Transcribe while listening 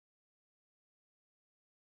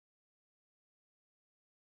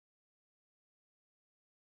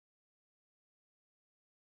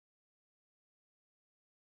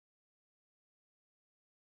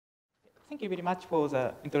Thank you very much for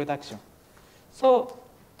the introduction. So,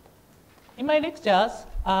 in my lectures,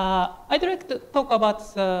 I'd like to talk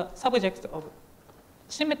about the subject of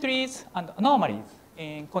symmetries and anomalies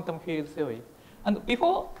in quantum field theory. And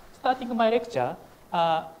before starting my lecture,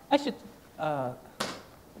 I should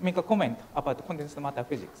make a comment about condensed matter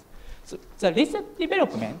physics. So, the recent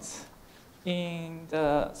developments in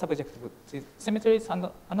the subject of symmetries and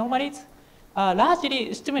anomalies are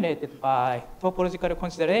largely stimulated by topological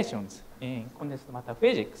considerations in condensed matter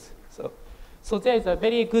physics. So there is a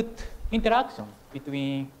very good interaction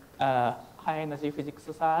between high energy physics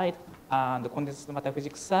side and condensed matter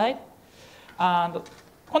physics side. And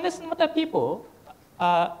condensed matter people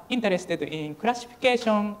are interested in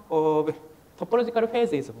classification of topological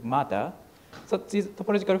phases of matter. So these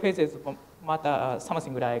topological phases of matter are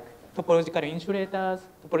something like topological insulators,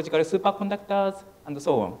 topological superconductors, and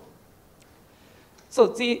so on. So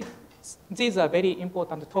these are very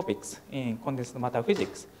important topics in condensed matter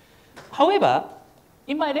physics. However,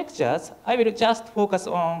 in my lectures, I will just focus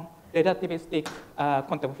on relativistic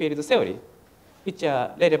quantum field theory, which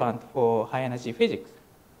are relevant for high energy physics.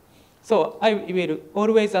 So I will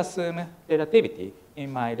always assume relativity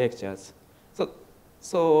in my lectures.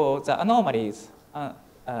 So the anomalies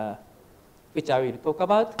which I will talk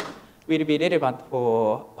about will be relevant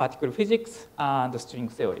for particle physics and string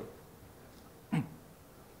theory.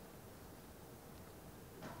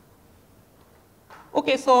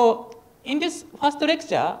 Okay, so in this first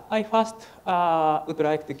lecture, I first would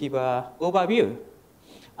like to give an overview.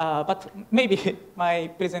 But maybe my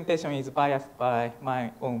presentation is biased by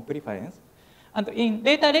my own preference. And in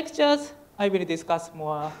later lectures, I will discuss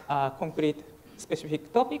more concrete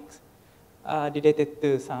specific topics related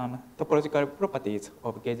to some topological properties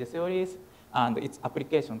of gauge theories and its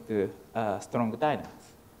application to strong dynamics.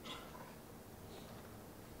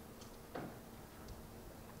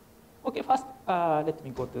 Okay, first, let me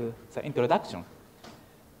go to the introduction.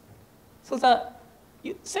 So the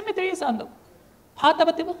symmetries and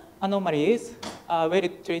perturbative anomalies are well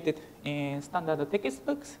treated in standard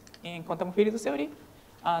textbooks in quantum field theory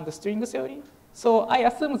and string theory. So I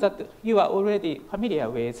assume that you are already familiar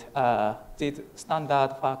with these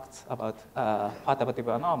standard facts about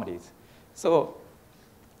perturbative anomalies. So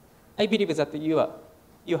I believe that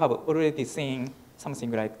you have already seen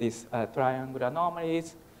something like this triangular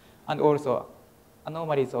anomalies, and also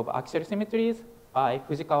anomalies of axial symmetries by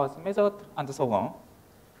Fujikawa's method, and so on.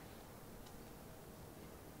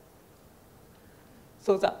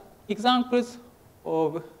 So the examples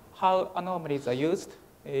of how anomalies are used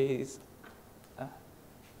is,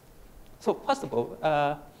 so first of all,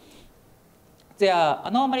 there are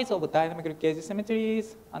anomalies of dynamical gauge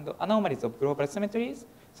symmetries and anomalies of global symmetries.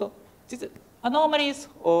 So these anomalies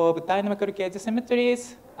of dynamical gauge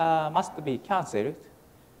symmetries must be cancelled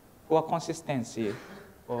for consistency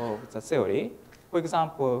of the theory. For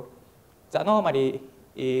example, the anomaly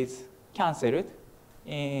is cancelled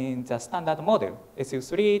in the standard model,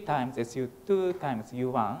 SU3 times SU2 times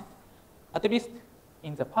U1, at least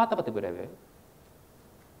in the perturbative level.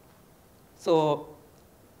 So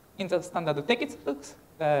in the standard textbooks,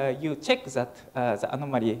 you check that the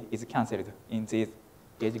anomaly is cancelled in these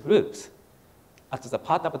gauge groups at the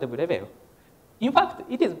perturbative level. In fact,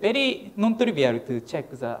 it is very non-trivial to check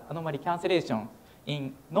the anomaly cancellation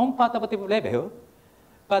in non-perturbative level,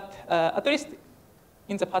 but at least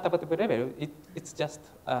in the perturbative level, it's just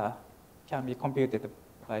can be computed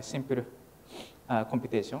by simple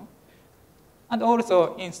computation. And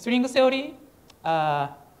also in string theory,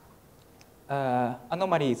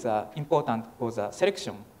 anomalies are important for the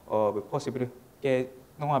selection of possible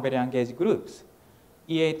non-abelian gauge groups,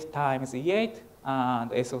 E8 times E8 and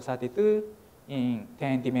SO32 in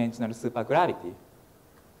 10-dimensional supergravity.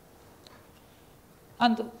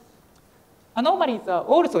 And anomalies are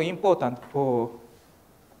also important for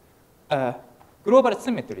global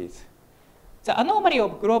symmetries. The anomaly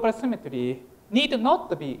of global symmetry need not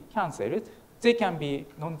to be cancelled. They can be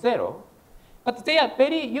non-zero, but they are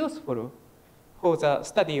very useful for the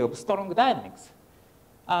study of strong dynamics.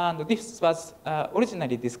 And this was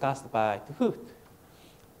originally discussed by 't Hooft.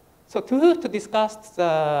 So 't Hooft discussed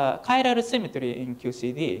the chiral symmetry in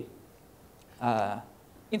QCD.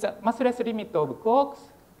 In the massless limit of quarks,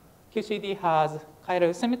 QCD has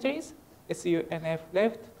chiral symmetries, SUNF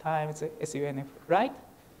left times SUNF right.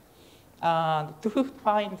 And 't Hooft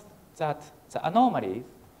finds that the anomalies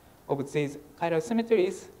of these chiral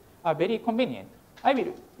symmetries are very convenient. I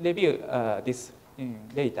will review this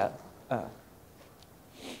later.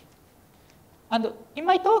 And in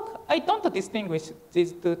my talk, I don't distinguish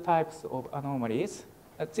these two types of anomalies.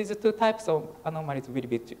 These two types of anomalies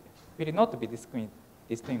will not be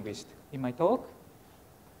distinguished in my talk.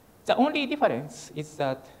 The only difference is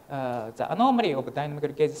that the anomaly of dynamical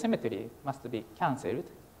gauge symmetry must be cancelled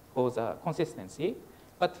for the consistency,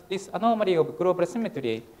 but this anomaly of global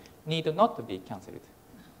symmetry need not to be cancelled.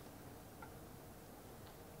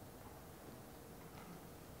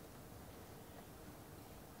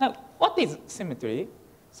 Now, what is symmetry?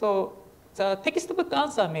 So the textbook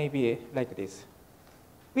answer may be like this.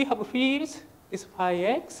 We have fields, this phi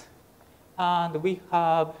x, and we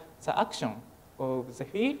have the action of the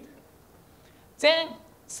field. Then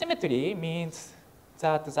symmetry means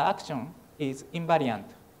that the action is invariant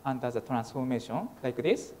under the transformation like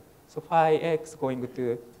this. So phi x going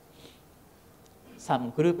to some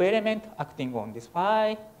group element acting on this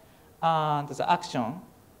phi, and the action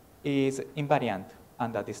is invariant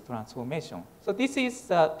under this transformation. So this is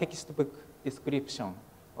the textbook description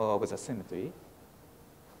of the symmetry.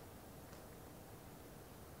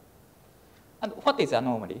 And what is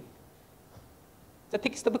anomaly? The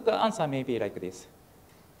textbook answer may be like this.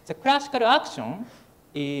 The classical action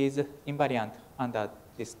is invariant under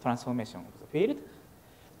this transformation of the field,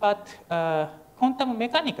 but quantum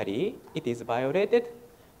mechanically it is violated,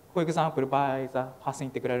 for example, by the path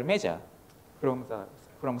integral measure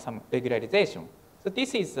from some regularization. So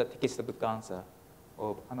this is the textbook answer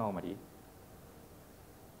of anomaly.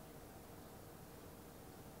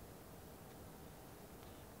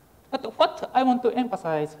 But what I want to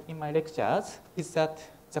emphasize in my lectures is that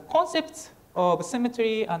the concepts of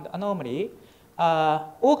symmetry and anomaly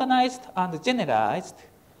are organized and generalized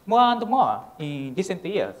more and more in recent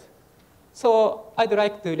years. So I'd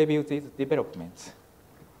like to review these developments.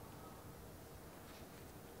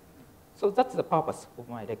 So that's the purpose of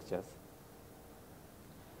my lectures.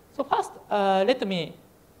 So first, let me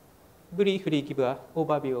briefly give an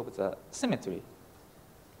overview of the symmetry.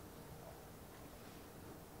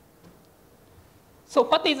 So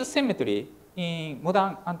what is symmetry in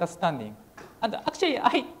modern understanding? And actually,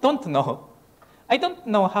 I don't know. I don't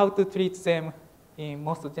know how to treat them in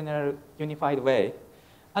most general unified way.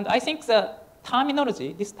 And I think the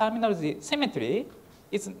terminology, this terminology, symmetry,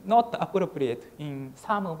 is not appropriate in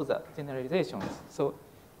some of the generalizations. So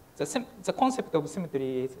the concept of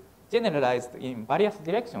symmetry is generalized in various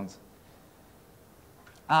directions.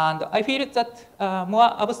 And I feel that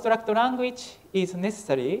more abstract language is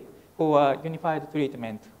necessary for unified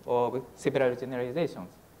treatment of several generalizations.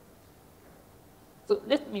 So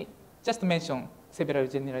let me just mention several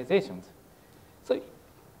generalizations.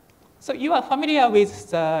 So you are familiar with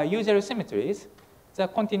the usual symmetries, the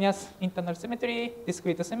continuous internal symmetry,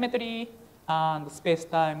 discrete symmetry, and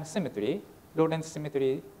space-time symmetry, Lorentz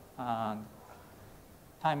symmetry, and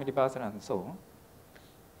time reversal, and so on.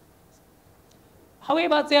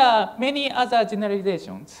 However, there are many other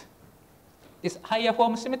generalizations. This higher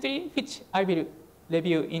form symmetry, which I will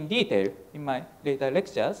review in detail in my later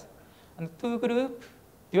lectures, and two group,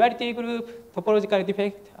 duality group, topological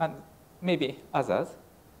defect, and maybe others.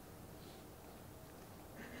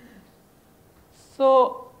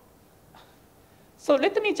 So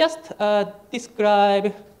let me just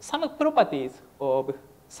describe some properties of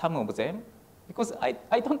some of them, because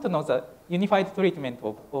I don't know the unified treatment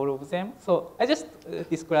of all of them. So I just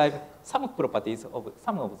describe some properties of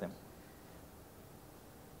some of them.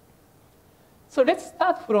 So let's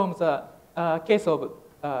start from the case of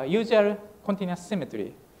usual continuous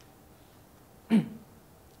symmetry.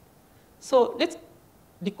 So let's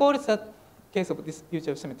recall the case of this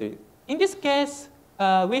usual symmetry. In this case,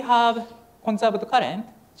 we have conserved current,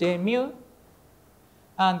 J mu,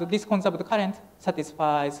 and this conserved current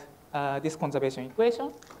satisfies this conservation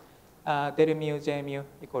equation, del mu J mu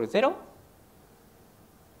equals 0.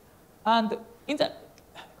 And in the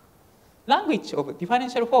language of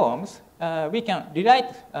differential forms, we can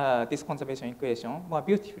rewrite this conservation equation more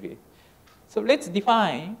beautifully. So let's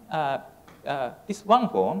define this one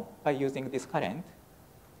form by using this current,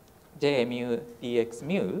 J mu dx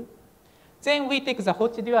mu. Then we take the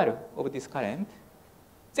Hodge dual of this current.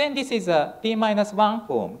 Then this is a t minus 1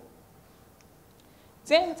 form.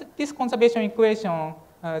 Then this conservation equation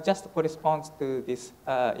just corresponds to this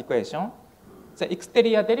equation. The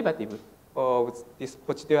exterior derivative of this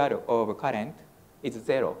Hodge dual of current is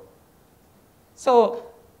 0. So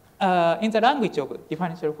in the language of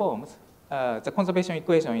differential forms, the conservation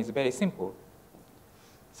equation is very simple.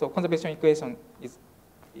 So conservation equation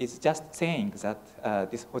is just saying that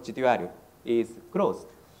this Hodge dual is closed.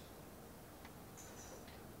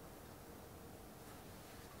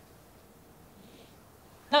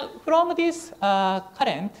 Now, from this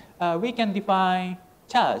current, we can define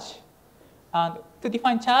charge. And to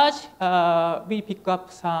define charge, we pick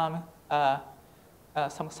up some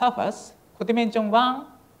surface codimension 1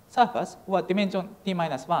 surface or dimension d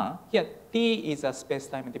minus 1. Here, d is a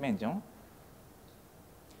space-time dimension.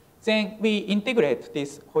 Then we integrate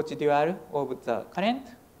this Cauchy dual of the current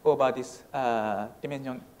over this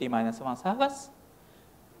dimension d minus 1 surface.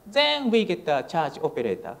 Then we get the charge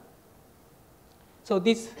operator. So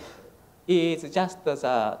this is just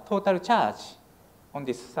the total charge on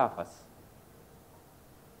this surface.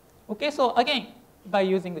 Okay, so again, by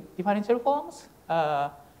using differential forms,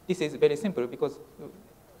 this is very simple because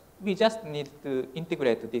we just need to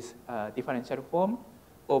integrate this differential form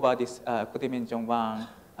over this codimension 1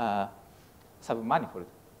 submanifold.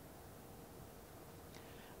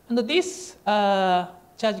 And this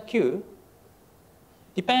charge Q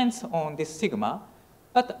depends on this sigma,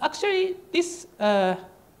 but actually this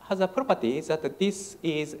has a property that this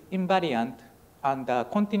is invariant under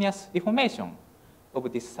continuous deformation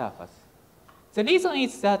of this surface. The reason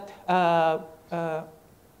is that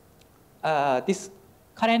this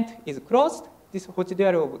current is closed, this Cauchy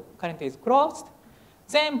dual of current is closed.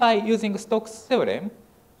 Then by using Stokes' theorem,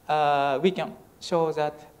 we can show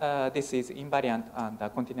that this is invariant under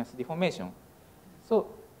continuous deformation. So,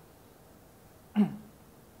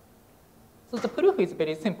 so the proof is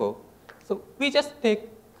very simple. So we just take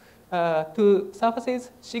two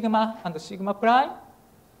surfaces, sigma and sigma prime.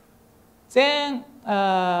 Then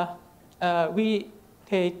we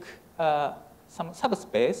take some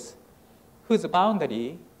subspace whose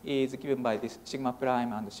boundary is given by this sigma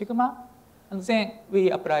prime and sigma. And then we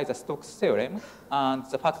apply the Stokes' theorem and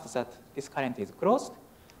the fact that this current is closed.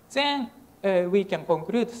 Then we can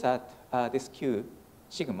conclude that this Q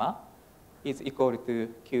sigma is equal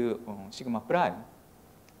to Q on sigma prime.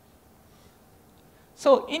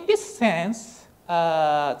 So in this sense,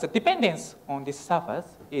 the dependence on this surface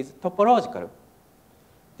is topological.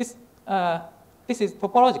 This is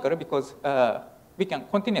topological because we can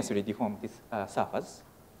continuously deform this surface.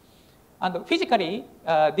 And physically,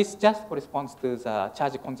 this just corresponds to the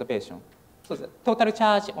charge conservation. So the total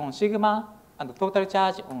charge on sigma and the total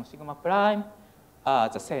charge on sigma prime are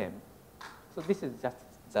the same. So this is just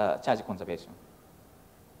the charge conservation.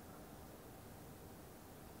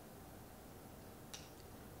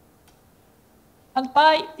 And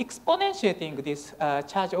by exponentiating this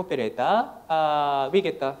charge operator, we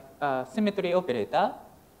get a symmetry operator,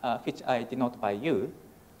 which I denote by U.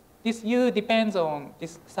 This U depends on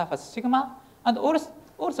this surface sigma, and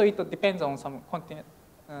also it depends on some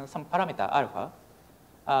parameter alpha,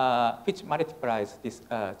 which multiplies this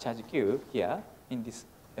charge Q here in this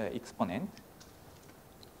exponent.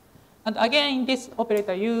 And again, this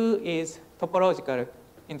operator U is topological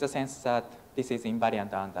in the sense that this is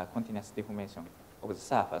invariant under continuous deformation of the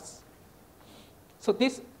surface. So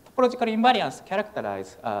this topological invariance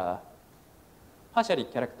partially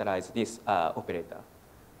characterize this operator.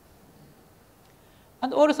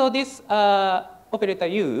 And also this operator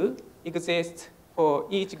U exists for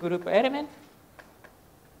each group element,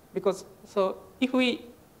 because so if we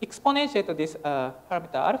exponentiate this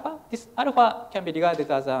parameter alpha, this alpha can be regarded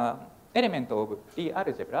as an element of the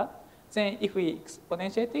algebra. Then if we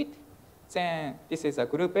exponentiate it, then this is a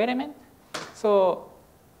group element. So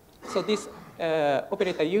this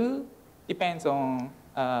operator U depends on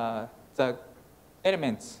the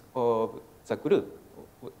elements of the group,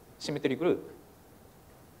 symmetry group.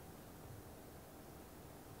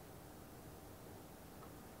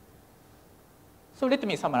 So let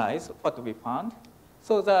me summarize what we found.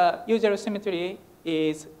 So the usual symmetry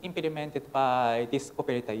is implemented by this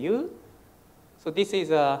operator U. So this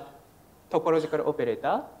is a topological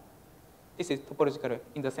operator. This is topological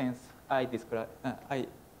in the sense I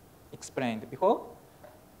explained before.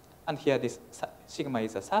 And here this sigma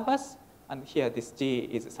is a surface, and here this G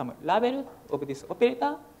is some label of this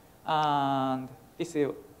operator, and this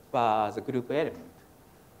was a group element.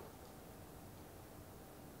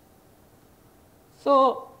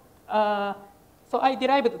 So I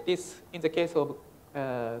derived this in the case of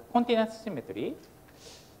continuous symmetry.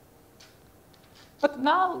 But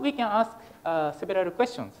now we can ask several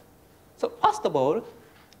questions. So first of all,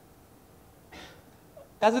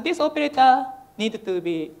 does this operator need to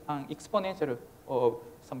be an exponential of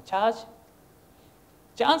some charge?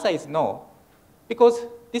 The answer is no, because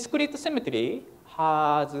discrete symmetry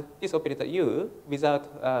has this operator U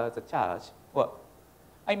without the charge. Well,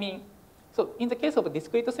 I mean, so in the case of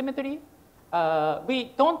discrete symmetry,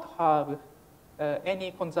 we don't have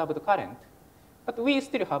any conserved current, but we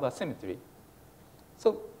still have a symmetry.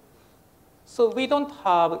 So we don't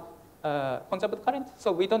have conserved current,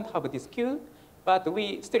 so we don't have this Q, but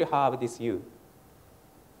we still have this U.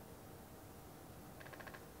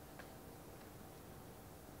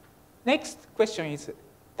 Next question is,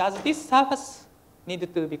 does this surface need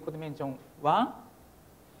to be codimension 1?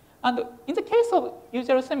 And in the case of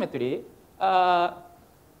usual symmetry,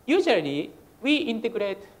 usually we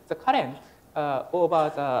integrate the current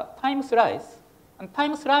over the time slice. And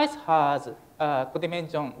time slice has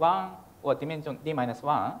codimension 1 or dimension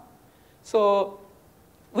d-1. So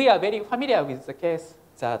we are very familiar with the case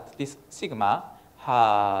that this sigma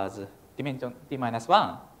has dimension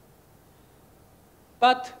d-1.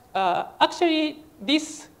 But actually,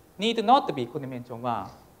 this need not to be codimension 1.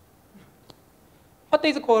 What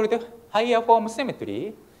is called higher form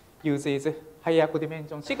symmetry uses higher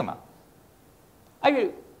codimension sigma. I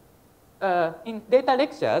will, in later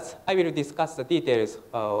lectures, I will discuss the details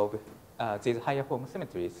of these higher form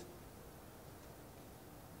symmetries.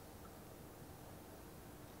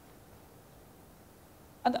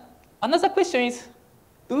 And another question is,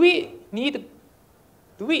 do we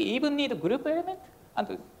even need a group element?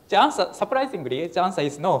 And the answer, surprisingly, the answer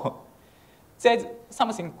is no. There's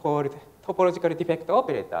something called topological defect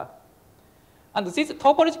operator. And this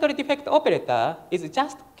topological defect operator is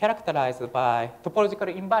just characterized by topological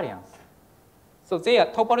invariance. So they are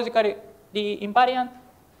topologically invariant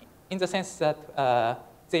in the sense that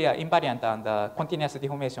they are invariant under continuous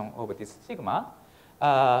deformation of this sigma.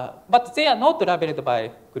 But they are not labeled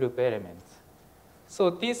by group elements.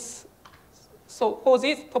 So for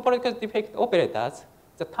these topological defect operators,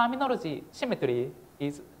 the terminology symmetry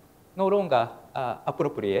is no longer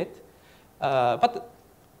appropriate. But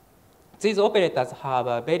these operators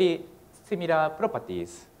have very similar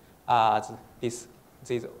properties as these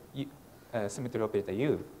symmetry operator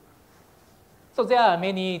U. So there are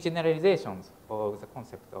many generalizations of the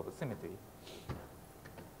concept of symmetry.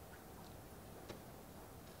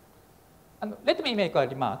 And let me make a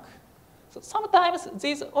remark. So sometimes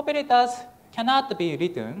these operators cannot be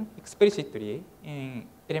written explicitly in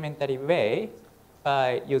elementary way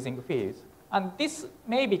by using fields. And this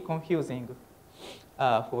may be confusing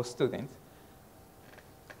for students.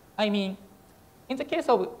 I mean, in the case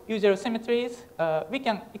of usual symmetries, we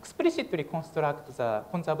can explicitly construct the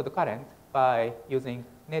conserved current by using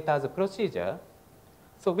Noether's procedure.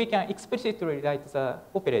 So we can explicitly write the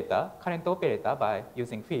operator, current operator, by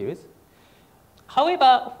using fields.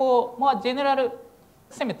 However, for more general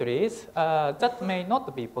symmetries, that may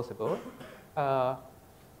not be possible.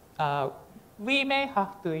 We may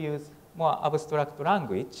have to use more abstract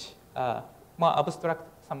language, more abstract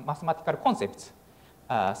some mathematical concepts,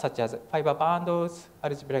 such as fiber bundles,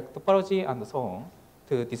 algebraic topology, and so on,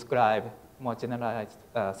 to describe more generalized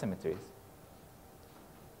symmetries.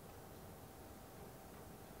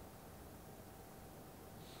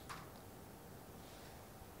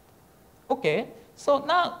 Okay, so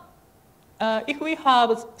now, if we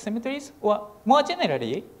have symmetries, or more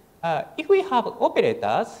generally, if we have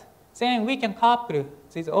operators, then we can couple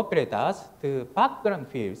these operators to background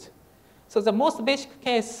fields. So the most basic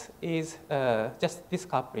case is just this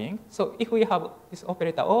coupling. So if we have this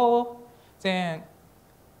operator O, then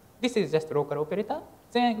this is just local operator.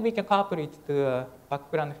 Then we can couple it to a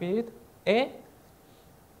background field A.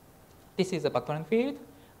 This is a background field.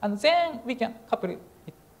 And then we can couple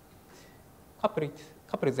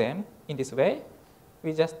them in this way.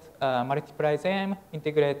 We just multiply them,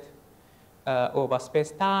 integrate over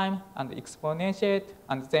space-time, and exponentiate,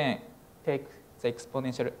 and then take the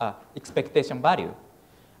exponential expectation value.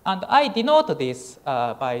 And I denote this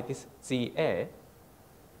by this ZA.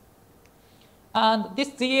 And this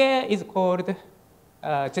ZA is called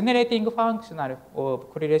generating functional of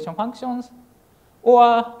correlation functions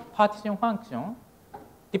or partition function,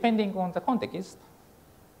 depending on the context.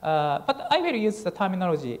 But I will use the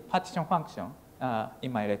terminology partition function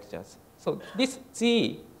in my lectures. So this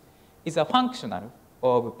Z is a functional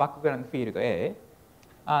of background field A,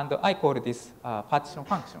 and I call this partition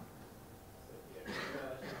function.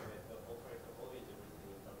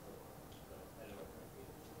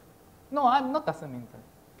 No, I'm not assuming that.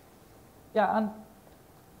 Yeah,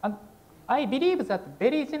 and I believe that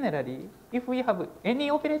very generally, if we have any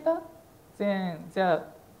operator, then there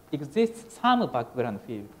exists some background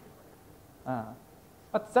field.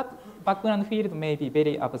 But that background field may be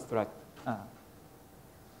very abstract.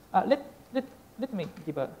 Let me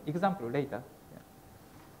give an example later. Yeah.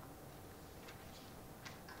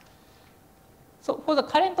 So for the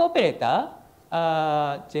current operator,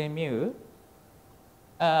 J mu,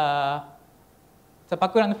 the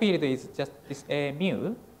background field is just this A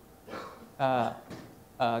mu.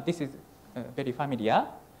 This is very familiar.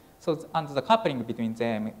 So and the coupling between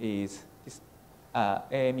them is this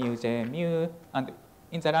A mu, J mu, and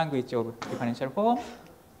in the language of differential form,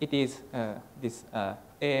 it is this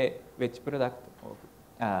A wedge product of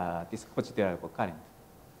this positive current.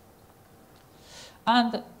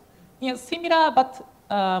 And in a similar but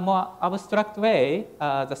more abstract way,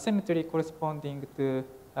 the symmetry corresponding to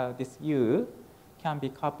this U can be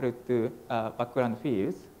coupled to background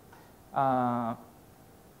fields.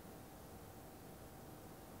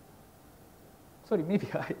 Sorry, maybe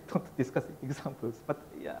I don't discuss examples, but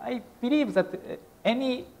I believe that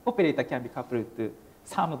any operator can be coupled to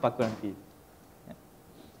some background field. Yeah.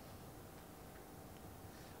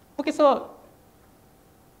 Okay, so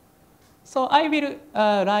I will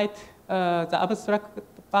write the abstract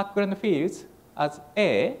background fields as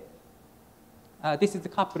A. This is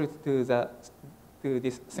coupled to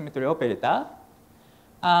this symmetry operator,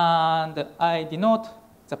 and I denote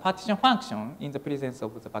the partition function in the presence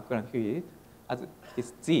of the background field as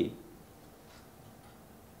this Z.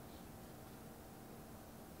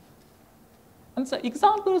 And the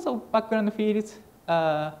examples of background fields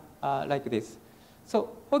are like this. So,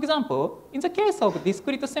 for example, in the case of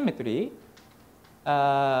discrete symmetry,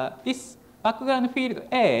 this background field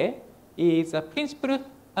A is a principal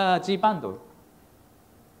G bundle.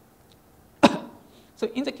 So,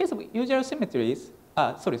 in the case of usual symmetries,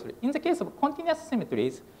 in the case of continuous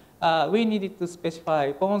symmetries, we needed to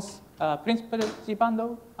specify both principal G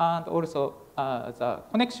bundle and also the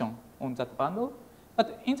connection on that bundle.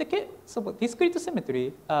 But in the case of discrete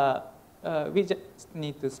symmetry, we just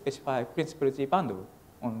need to specify principal G bundle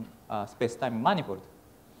on space-time manifold.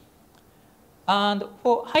 And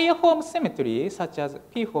for higher form symmetry, such as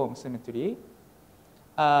P-form symmetry,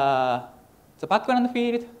 the background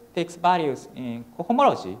field takes values in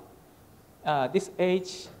cohomology. This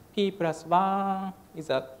HP plus 1 is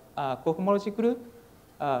a cohomology group,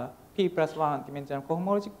 P plus 1 dimensional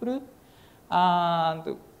cohomology group.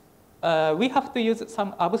 And we have to use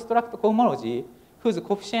some abstract cohomology whose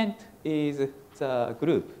coefficient is the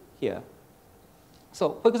group here.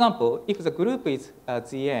 So, for example, if the group is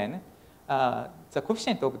Zn, the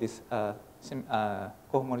coefficient of this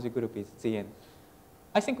cohomology group is Zn.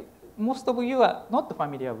 I think most of you are not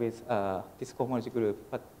familiar with this cohomology group,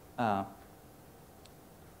 but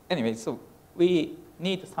anyway, so we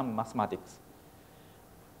need some mathematics.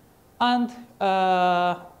 And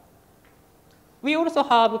we also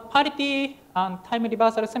have parity and time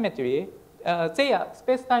reversal symmetry. They are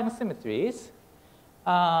space-time symmetries.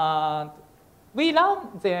 And we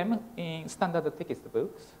learn them in standard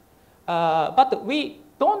textbooks. But we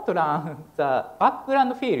don't learn the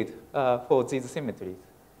background field for these symmetries.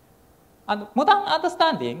 And modern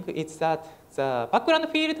understanding is that the background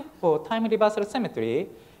field for time reversal symmetry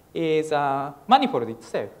is a manifold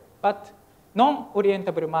itself, but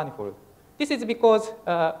non-orientable manifold. This is because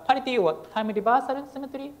parity or time reversal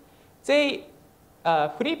symmetry, they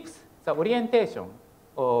flips the orientation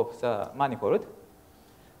of the manifold.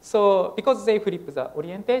 So because they flip the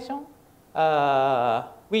orientation,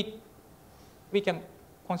 we can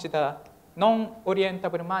consider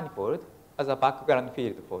non-orientable manifold as a background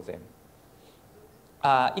field for them.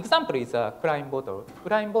 Example is a Klein bottle.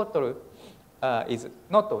 Klein bottle is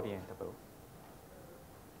not orientable.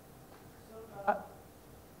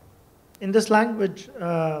 In this language,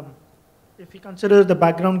 if you consider the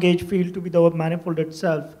background gauge field to be the manifold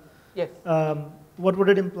itself, yes. What would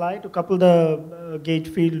it imply to couple the gauge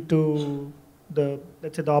field to the,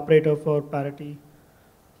 let's say, the operator for parity?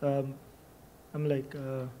 I'm like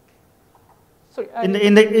sorry,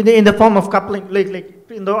 in the form of coupling,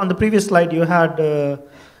 on the previous slide you had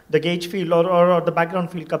the gauge field or the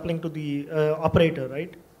background field coupling to the operator,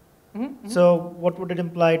 right? Mm-hmm. So what would it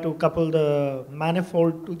imply to couple the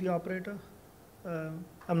manifold to the operator?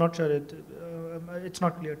 I'm not sure. It's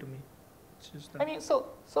not clear to me. It's just that. I mean,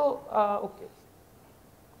 okay.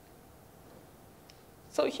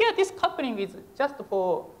 So here, this coupling is just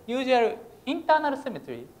for usual internal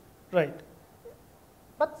symmetry. Right.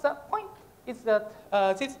 But the point is that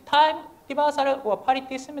these time reversal or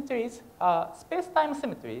parity symmetries are space-time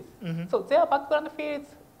symmetries. Mm-hmm. So their background fields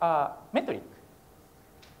are metric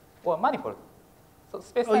or manifold. So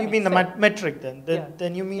space-time. Oh, you mean the metric then?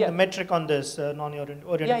 Then you mean the metric on this non-oriented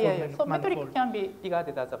yeah. So manifold. metric can be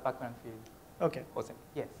regarded as a background field. Okay. Awesome.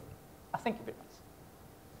 Yes. Thank you very much.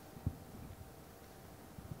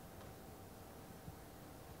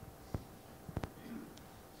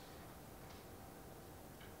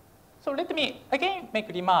 So let me again make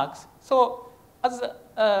remarks. So as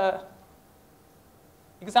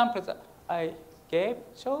examples I gave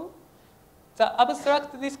show, the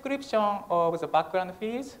abstract description of the background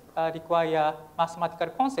fields require mathematical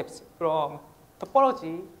concepts from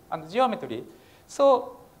topology and geometry.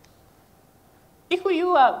 So if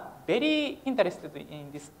you are very interested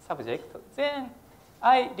in this subject, then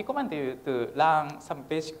I recommend you to learn some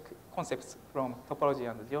basic concepts from topology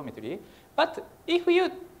and geometry. But if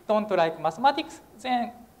you don't like mathematics,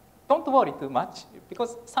 then don't worry too much,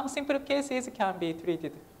 because some simple cases can be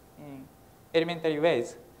treated in elementary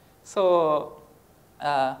ways. So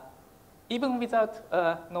even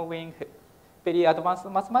without knowing very advanced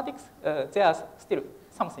mathematics, there's still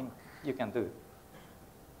something you can do.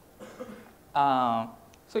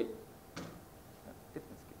 So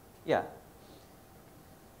yeah.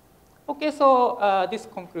 Okay, so this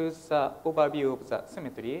concludes the overview of the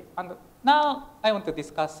symmetry. And now I want to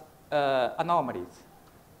discuss anomalies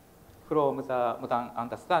from the modern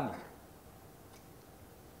understanding.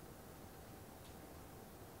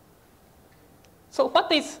 So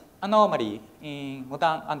what is anomaly in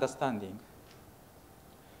modern understanding?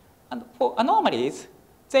 And for anomalies,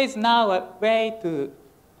 there is now a way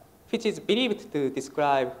which is believed to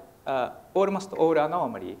describe almost all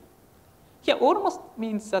anomaly. Here, almost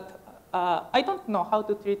means that I don't know how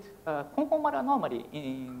to treat conformal anomaly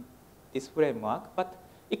in this framework, but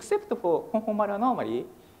except for conformal anomaly,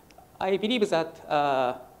 I believe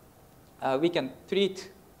that we can treat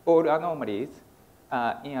all anomalies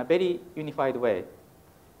in a very unified way.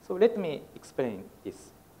 So let me explain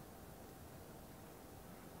this.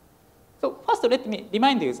 So first, let me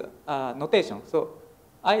remind you the notation. So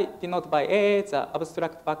I denote by A the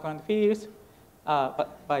abstract background fields,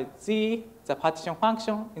 by Z the partition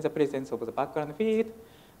function in the presence of the background field,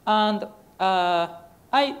 and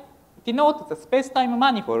I denote the space-time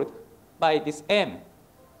manifold by this M.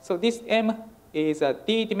 So this M is a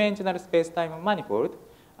D-dimensional space-time manifold,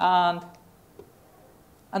 and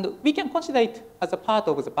we can consider it as a part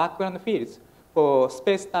of the background fields for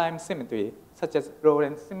space-time symmetry, such as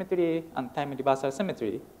Lorentz symmetry and time reversal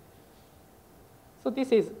symmetry. So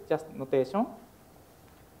this is just notation.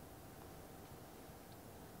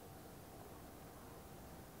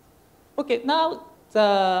 Okay, now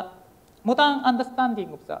the modern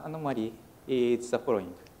understanding of the anomaly is the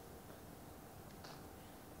following.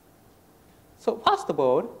 So first of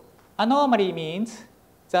all, anomaly means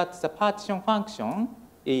that the partition function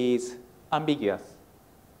is ambiguous.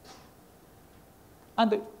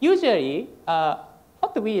 And usually,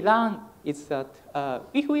 what we learn is that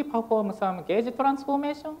if we perform some gauge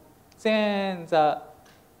transformation, then the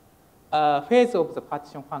phase of the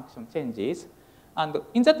partition function changes. And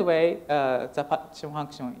in that way, the partition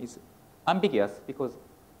function is ambiguous because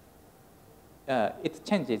it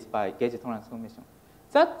changes by gauge transformation.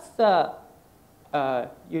 That's the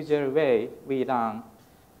usual way we learn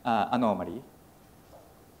anomaly.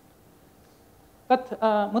 But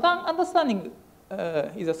modern understanding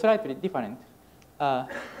is slightly different.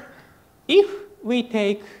 If we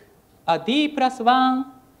take a D+1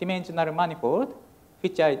 dimensional manifold,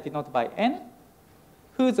 which I denote by N,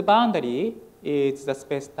 whose boundary is the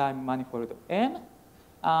space-time manifold M,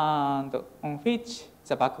 and on which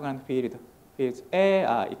the background fields A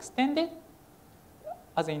are extended,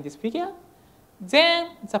 as in this figure, then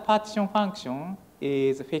the partition function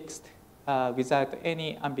is fixed without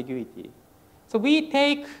any ambiguity. So we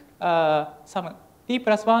take some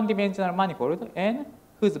D+1 dimensional manifold N,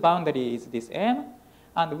 whose boundary is this M,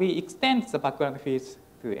 and we extend the background fields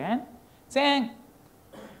to N, then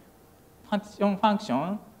partition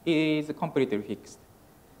function is completely fixed.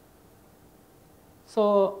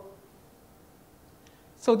 So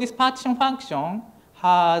this partition function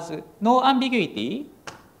has no ambiguity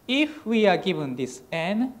if we are given this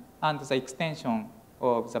N and the extension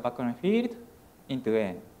of the background field into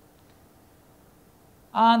N.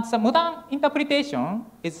 And the modern interpretation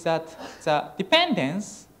is that the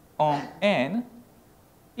dependence on N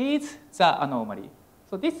is the anomaly.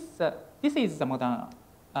 So this is the modern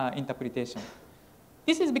interpretation.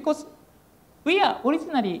 This is because we are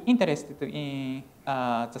originally interested in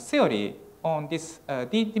the theory on this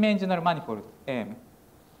D-dimensional manifold M.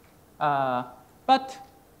 But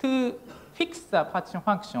to fix the partition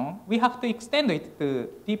function, we have to extend it to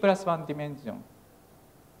D+1 dimension.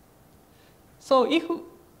 So if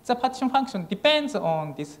the partition function depends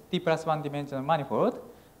on this D+1 dimensional manifold,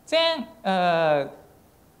 then that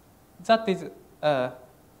is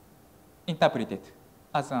interpreted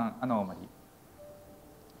as an anomaly.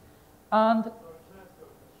 And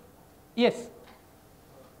yes. Is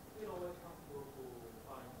it always possible to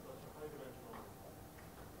find such a high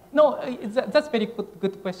dimensional? No, that's very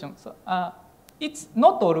good question. So it's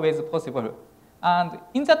not always possible. And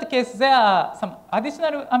in that case, there are some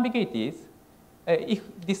additional ambiguities if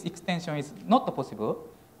this extension is not possible.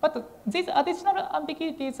 But these additional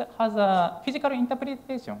ambiguities has a physical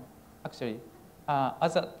interpretation, actually,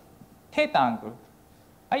 as a theta angle.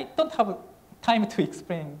 I don't have time to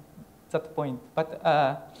explain that point, but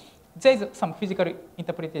there is some physical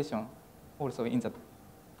interpretation also in that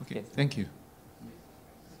Okay, case. thank you.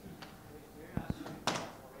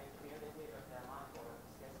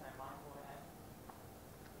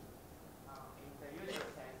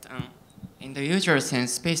 In the usual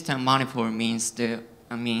sense, space-time manifold means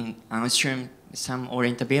assume some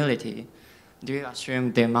orientability. Do you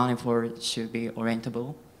assume the manifold should be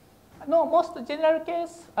orientable? No, most general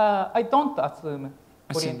case, I don't assume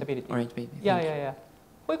orientability. Orientability. Yeah.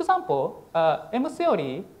 For example, M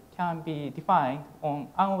theory can be defined on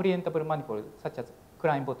unorientable manifold, such as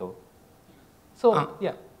Klein-Bottle. So,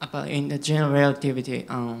 yeah. But in the general relativity,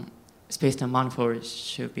 space-time manifold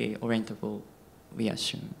should be orientable, we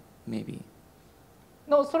assume, maybe.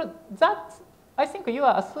 No, so that, I think you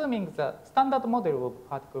are assuming the standard model of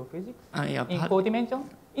particle physics in 4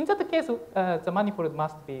 dimensions. In that case, the manifold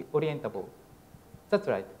must be orientable. That's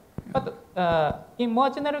right. But in more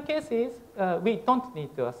general cases, we don't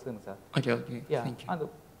need to assume that. Okay, Yeah. Thank you. And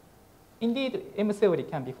indeed, M theory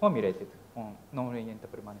can be formulated on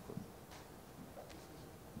non-orientable manifolds.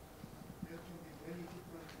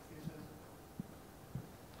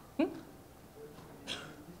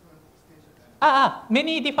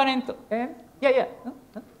 Many different, yeah.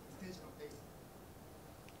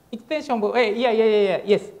 Extension,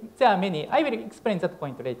 yes. There are many. I will explain that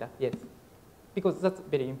point later, yes. Because that's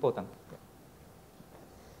very important.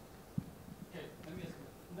 Okay, let me ask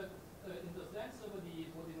you. In the sense of the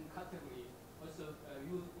Bodian category, also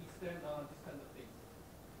you extend on this kind of things.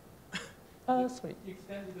 Sorry. You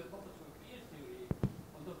extend the topological field theory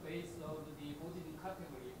on the base of the Bodian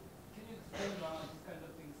category. Can you extend on this kind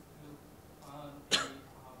of things to the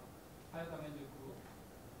higher dimensional group?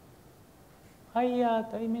 Higher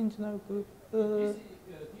dimensional group.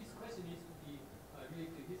 This question needs to be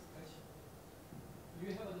related to this question. You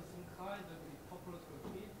have some kind of topological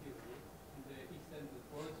field theory in the extended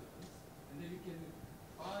versions, and then you can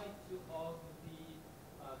try to of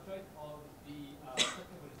the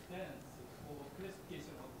category stance for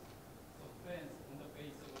classification of fence on the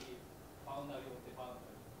base of the boundary of the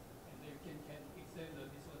boundary, and then you can extend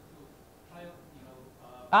this one to higher,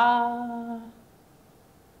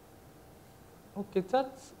 Okay,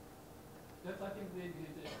 that's I think the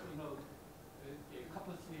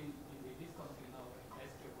capacity in this country now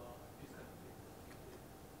ask you about this kind of thing.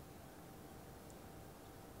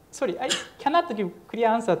 sorry, I cannot give clear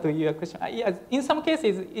answer to your question. Yes, in some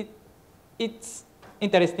cases, it's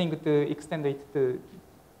interesting to extend it to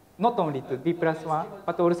not only to D plus 1,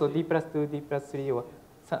 but also D plus 2, D plus 3, or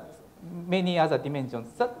many other dimensions.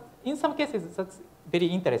 That, in some cases, that's very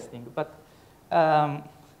interesting. But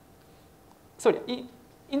sorry,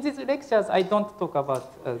 in these lectures, I don't talk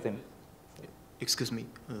about them. Excuse me.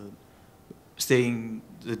 Saying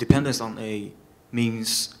the dependence on A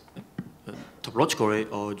means topologically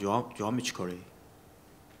or geometrically?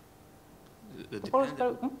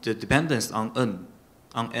 The dependence on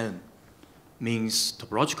N means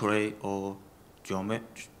topologically or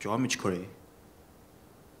geometrically?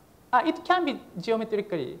 It can be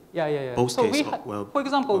geometrically. Yeah. Both so cases. Well, for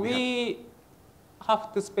example, we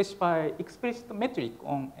have to specify explicit metric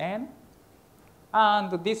on N,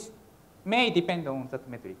 and this may depend on that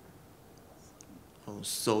metric. Oh,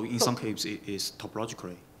 so in some cases it is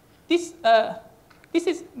topologically. This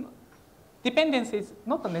is dependence is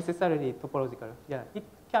not necessarily topological. Yeah, it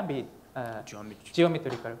can be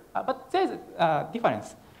geometrical. But there's a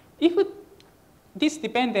difference. If this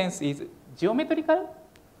dependence is geometrical,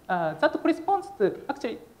 that corresponds to,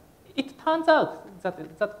 actually, it turns out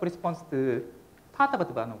that corresponds to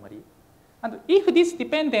perturbative anomaly. And if this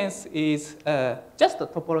dependence is just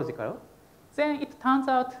topological, then it turns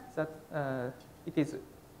out that it is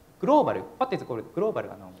global, what is called global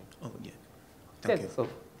anomaly. Oh, yeah. Thank you. So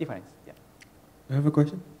difference, yeah. I have a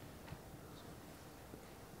question.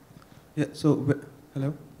 Yeah, so,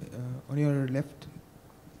 hello, on your left.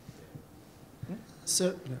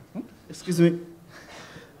 Sir, Yeah. excuse me.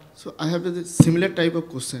 So I have a similar type of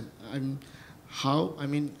question. How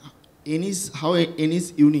N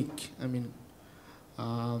is unique.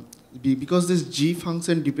 Because this G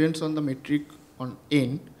function depends on the metric on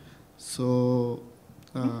N. So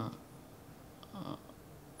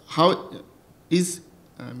how is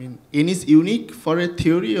N is unique for a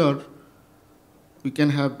theory, or we can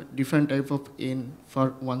have different type of N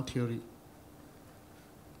for one theory?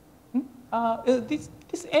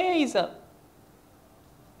 This A is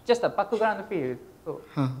just a background field. So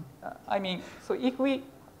so if we,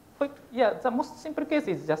 the most simple case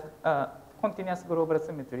is just continuous global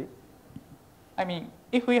symmetry.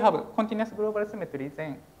 If we have a continuous global symmetry,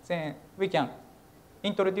 then we can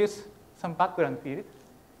introduce some background field.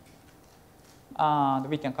 and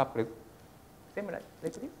we can couple them like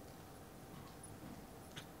this.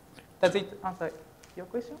 Does it answer your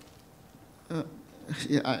question?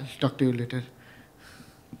 Yeah, I'll talk to you later.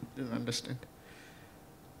 Don't understand.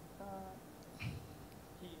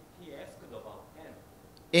 He asked about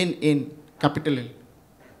n. N, capital N.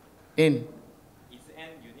 N. Is n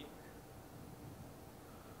unique?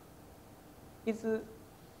 Is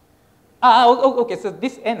okay. So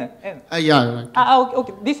this n. Yeah, right.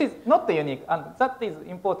 Okay. This is not unique, and that is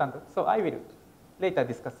important. So I will later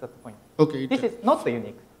discuss that point. Okay. This is not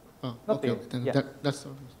unique. Oh, not okay. unique. Then Yeah. that's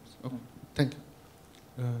all. Okay. Thank you.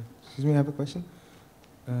 Excuse me, I have a question.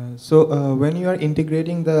 So when you are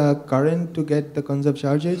integrating the current to get the conserved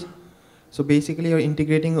charges, so basically you're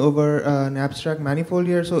integrating over an abstract manifold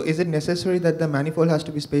here. So is it necessary that the manifold has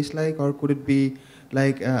to be space-like, or could it be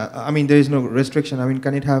like, I mean, there is no restriction. I mean,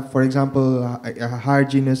 can it have, for example, higher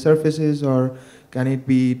genus surfaces, or can it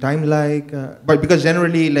be time-like? But because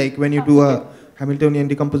generally, like when you do a Hamiltonian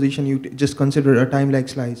decomposition, you just consider a time-like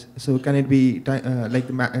slice. So can it be like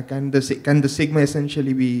can the sigma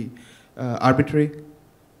essentially be arbitrary?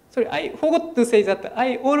 Sorry, I forgot to say that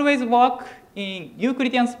I always work in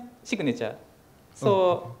Euclidean signature.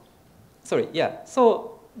 So, sorry, yeah.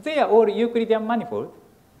 So they are all Euclidean manifold,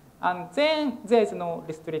 and then there is no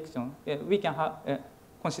restriction. We can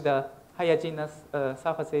consider higher genus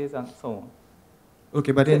surfaces and so on.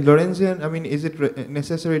 Okay, but in Lorentzian, I mean, is it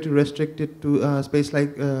necessary to restrict it to space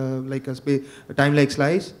like a time-like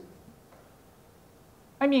slice?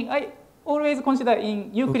 I mean, I always consider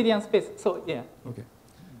in Euclidean space. So yeah. Okay.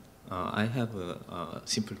 I have a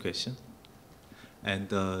simple question. And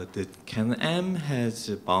can M has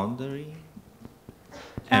a boundary?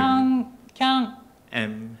 Can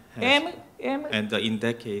M has. M? And in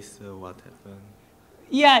that case, what happened?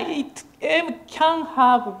 Yeah, M can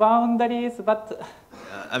have boundaries, but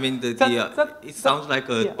I mean, it sounds like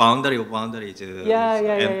a yeah. boundary of boundary is empty.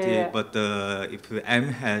 Yeah. But if M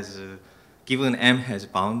has, given M has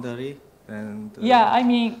boundary, then yeah, I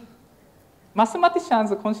mean,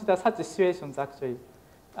 mathematicians consider such situations actually,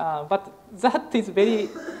 but that is very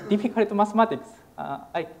difficult mathematics,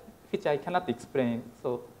 which I cannot explain.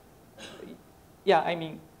 So, yeah, I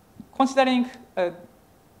mean, considering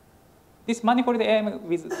this manifold M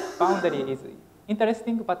with boundary is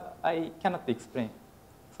interesting, but I cannot explain.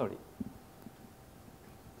 Sorry.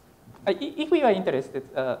 If we are interested,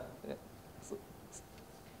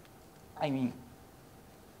 I mean,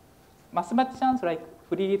 mathematicians like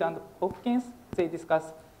Fried and Hopkins, they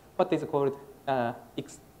discuss what is called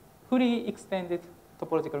fully extended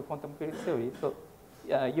topological quantum field theory. So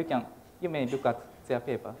you may look at their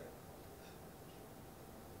paper.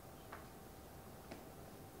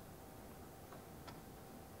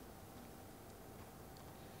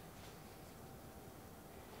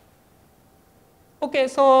 Okay,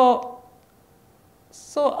 so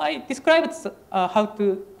I described how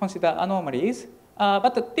to consider anomalies,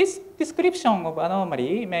 but this description of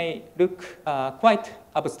anomaly may look quite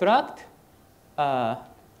abstract,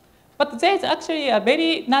 but there is actually a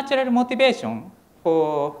very natural motivation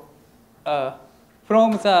for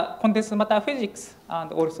from the condensed matter physics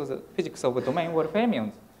and also the physics of domain wall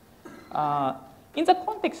fermions. In the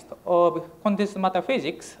context of condensed matter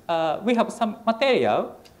physics, we have some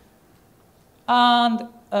material. And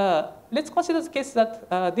let's consider the case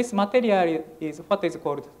that this material is what is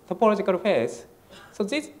called topological phase. So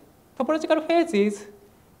these topological phases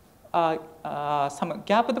are some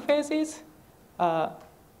gapped phases.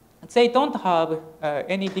 They don't have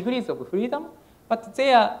any degrees of freedom, but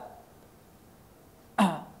they are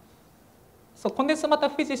so condensed matter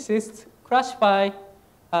physicists classify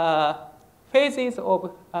phases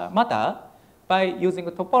of matter by using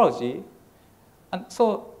topology, and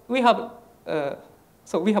so we have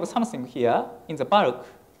something here in the bulk.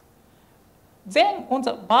 Then on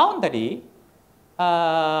the boundary,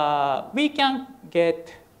 we can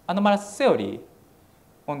get anomalous theory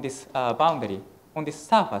on this boundary, on this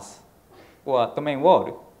surface or domain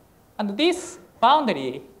wall. And this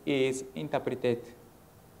boundary is interpreted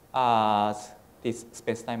as this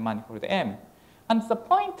space-time manifold M. And the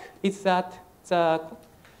point is that the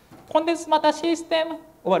condensed matter system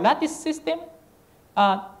or lattice system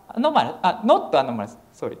not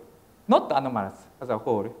anomalous as a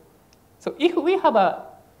whole. So if we have a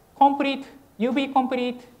complete, UV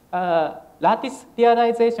complete lattice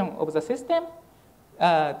realization of the system,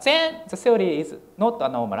 then the theory is not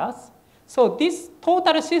anomalous. So this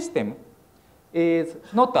total system is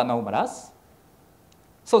not anomalous.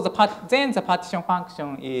 So then the partition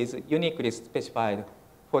function is uniquely specified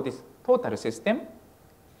for this total system.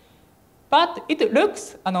 But it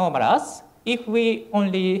looks anomalous if we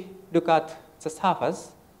only look at the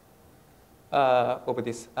surface of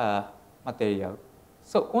this material.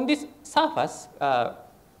 So on this surface,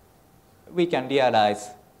 we can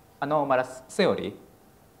realize anomalous theory.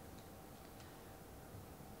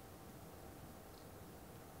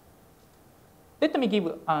 Let me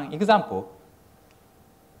give an example.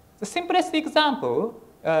 The simplest example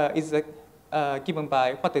is given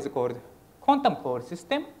by what is called quantum Hall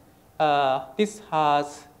system. This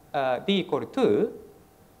has d equal 2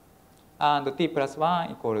 and t plus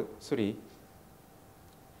 1 equal 3.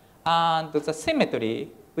 And the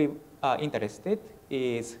symmetry we are interested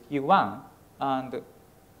is U1. And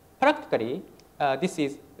practically, this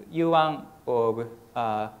is U1 of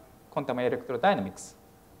quantum electrodynamics.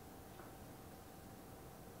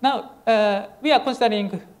 Now, we are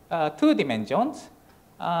considering 2 dimensions.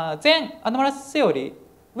 Then anomalous theory,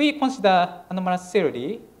 we consider anomalous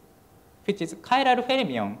theory, which is chiral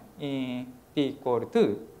fermion in d equal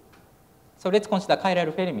 2. So let's consider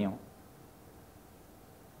chiral fermion.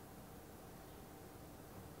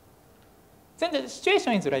 Then the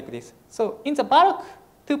situation is like this. So in the bulk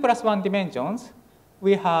 2 plus 1 dimensions,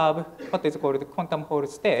 we have what is called quantum Hall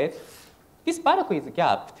state. This bulk is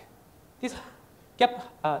gapped.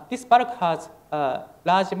 This bulk has a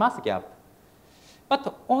large mass gap.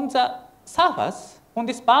 But on the surface, on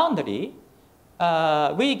this boundary,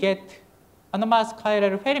 we get anomalous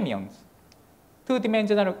chiral fermions,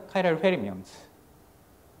 2-dimensional chiral fermions.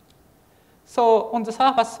 So on the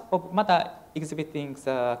surface of matter exhibiting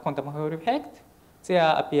the quantum Hall effect,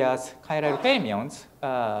 there appears chiral fermions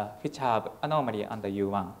which have anomaly under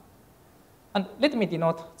U1. And let me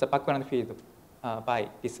denote the background field by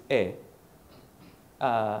this A.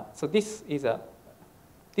 So this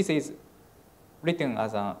is written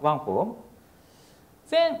as a one form.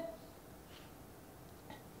 Then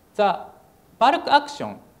the bulk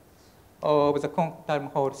action of the quantum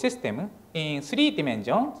Hall system in 3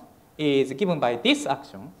 dimensions is given by this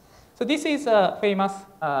action. So this is a famous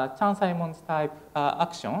Chern-Simons type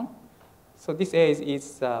action. So this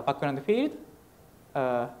is background field,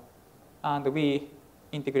 and we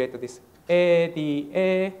integrate this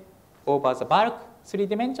AdA over the bulk 3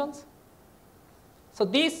 dimensions. So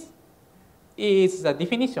this is the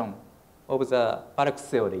definition of the bulk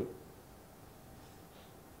theory.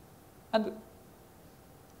 And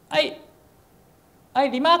I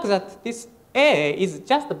remark that this A is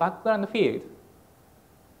just the background field.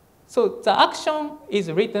 So the action is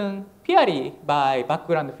written purely by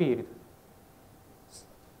background field.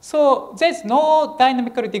 So there's no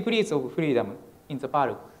dynamical degrees of freedom in the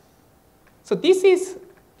bulk. So this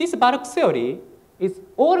bulk theory is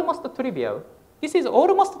almost trivial. This is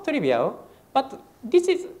almost trivial, but this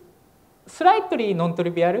is slightly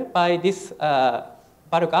non-trivial by this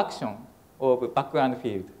bulk action of background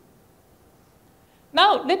field.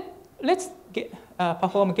 Now let's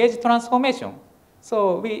perform gauge transformation.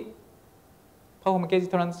 So we perform gauge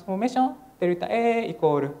transformation, delta A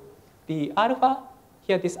equal d alpha.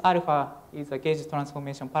 Here this alpha is a gauge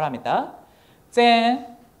transformation parameter.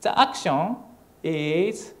 Then the action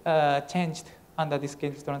is changed under this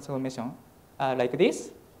gauge transformation like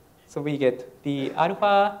this. So we get d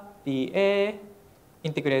alpha, dA,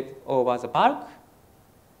 integrate over the bulk.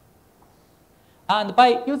 And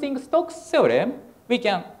by using Stokes theorem, we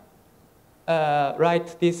can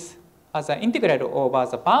write this as an integral over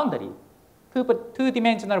the boundary,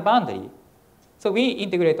 two-dimensional boundary. So we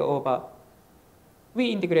integrate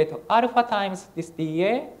alpha times this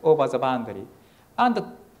dA over the boundary. And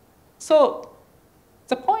so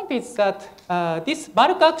the point is that this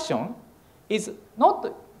bulk action is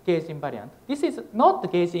not gauge invariant. This is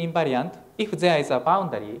not gauge invariant if there is a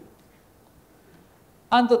boundary.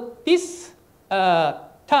 And this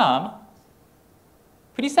term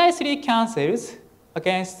precisely cancels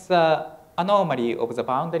against the anomaly of the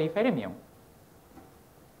boundary fermion.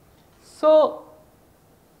 So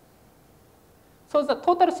the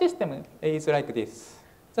total system is like this.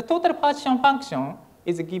 The total partition function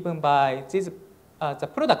is given by this, the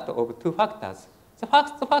product of 2 factors. The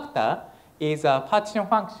first factor is a partition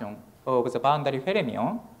function of the boundary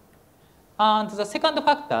fermion, and the second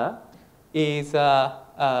factor is the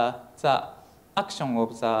action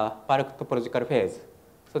of the bulk topological phase.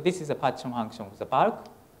 So this is a partition function of the bulk,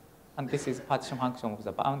 and this is a partition function of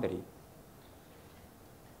the boundary.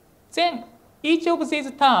 Then each of these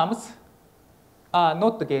terms are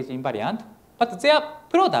not gauge invariant, but their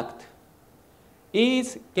product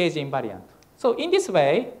is gauge invariant. So in this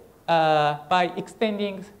way, by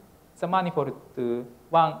extending the manifold to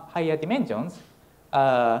 1 higher dimensions,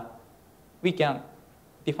 we can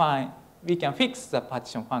fix the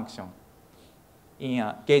partition function in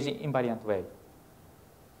a gauge invariant way.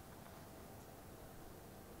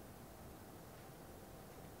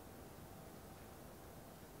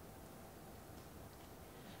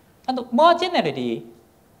 And more generally,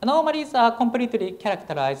 anomalies are completely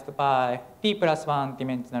characterized by p+1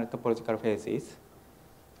 dimensional topological phases.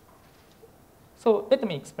 So let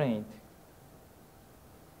me explain it.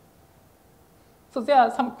 So there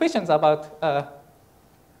are some questions about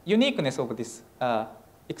uniqueness of this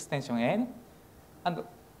extension n, and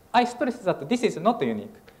I stress that this is not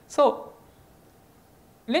unique. So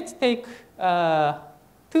let's take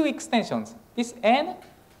two extensions, this n,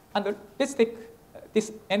 and let's take this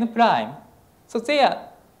n prime. So there are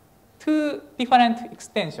two different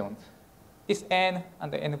extensions, this n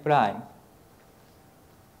and n prime.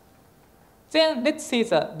 Then let's see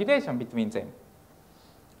the relation between them.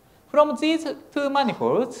 From these two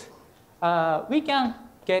manifolds, we can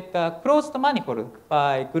get a closed manifold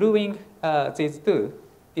by gluing these two,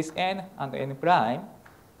 this n and n prime,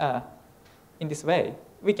 in this way.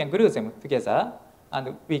 We can glue them together,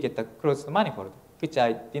 and we get a closed manifold, which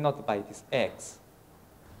I denote by this x.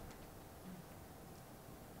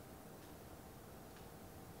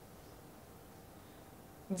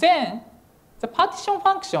 Then the partition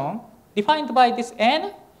function defined by this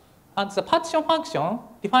n and the partition function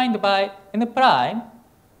defined by n prime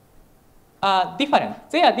are different.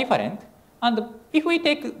 They are different. And if we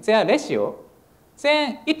take their ratio,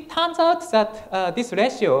 then it turns out that this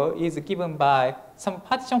ratio is given by some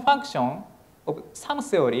partition function of some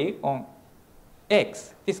theory on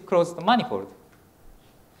X, this closed manifold.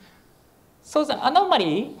 So the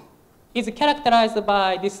anomaly is characterized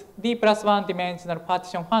by this d+1 dimensional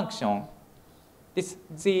partition function, this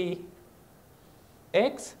Zx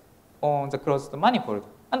on the closed manifold.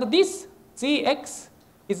 And this Zx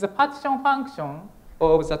is the partition function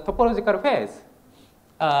of the topological phase.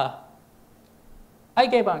 I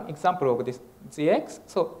gave an example of this Zx.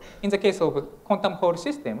 So in the case of a quantum Hall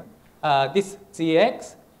system, this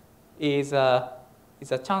Zx is a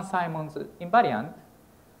Chern-Simons invariant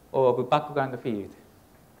of background field.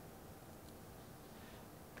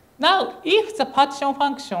 Now, if the partition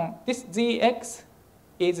function, this Zx,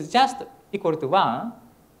 is just equal to 1,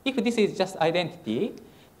 if this is just identity,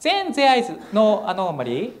 then there is no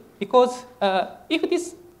anomaly, because if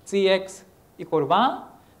this Zx equal 1,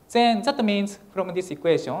 then that means from this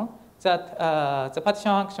equation that the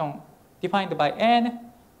partition function defined by n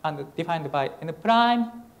and defined by n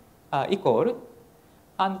prime are equal.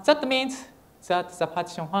 And that means that the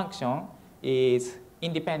partition function is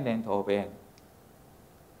independent of n.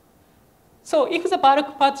 So if the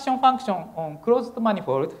bulk partition function on closed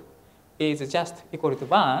manifold is just equal to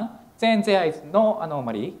 1, then there is no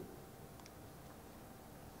anomaly.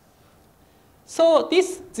 So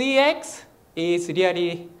this Zx is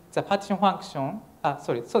really the partition function.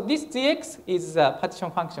 So this Zx is the partition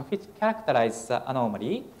function which characterizes the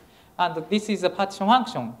anomaly. And this is the partition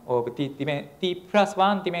function of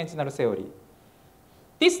d+1 dimensional theory.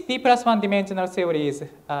 This d+1 dimensional theory is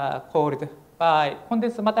called by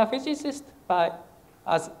condensed matter physicists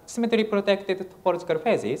as symmetry protected topological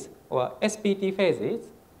phases, or SPT phases.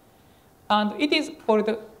 And it is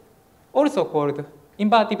also called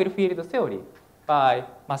invertible field theory by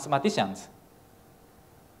mathematicians.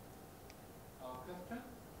 Question?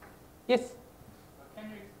 Yes? Can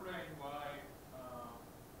you explain why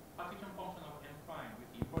partition function of n prime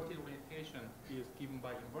with inverted orientation is given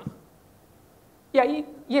by inverse? Yeah,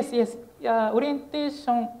 yes.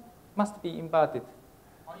 Orientation must be inverted.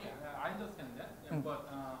 Oh yeah, I understand that, yeah, but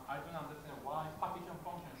I don't understand why partition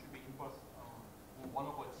function should be inverse 1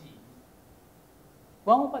 over g.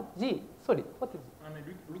 1 over g. Sorry, what is it? I mean,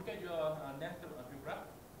 look at your next graph.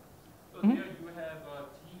 So Mm-hmm. there you have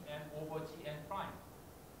gn over gn prime.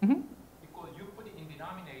 Mm-hmm. Because you put it in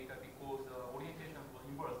denominator because orientation was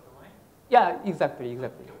inverse, right? Yeah, exactly.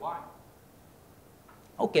 Okay, why?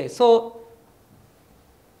 Okay, so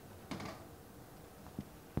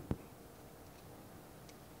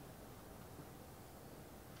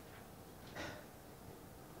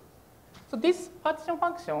this partition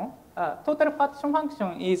function, total partition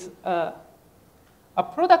function, is a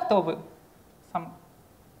product of some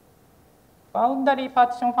boundary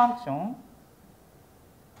partition function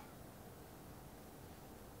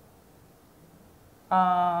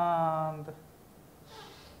and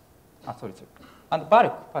and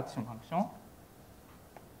bulk partition function.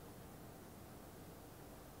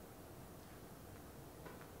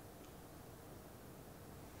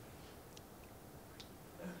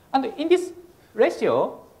 And in this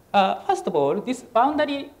ratio, first of all, this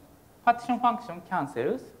boundary partition function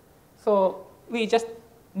cancels. So we just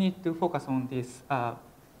need to focus on this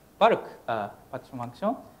bulk partition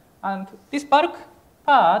function. And this bulk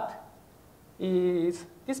part is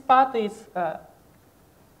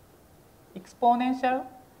exponential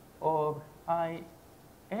of I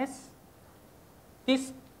S.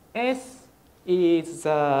 This S is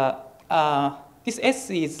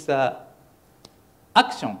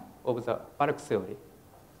action of the bulk theory.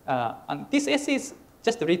 And this S is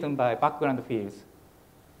just written by background fields.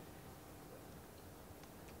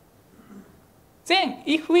 Then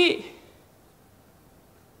if we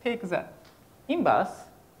take the inverse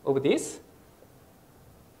of this,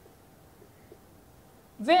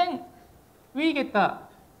 then we get a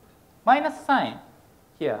minus sign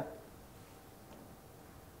here.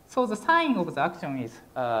 So the sign of the action is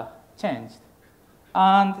changed.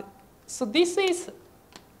 And so this is,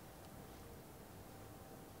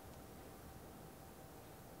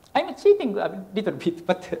 I'm cheating a little bit,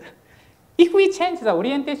 but if we change the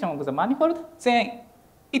orientation of the manifold, then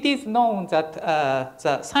it is known that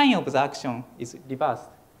the sign of the action is reversed.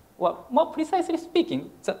 Well, more precisely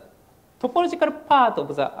speaking, the topological part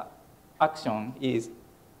of the action is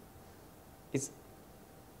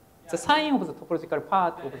the sign of the topological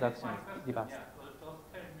part of the action is reversed. Yeah, so just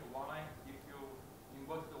tell me why, if you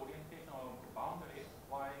invert the orientation of the boundary,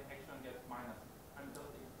 why action gets minus. And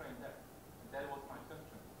just explain that. That was my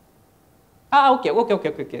question. Okay.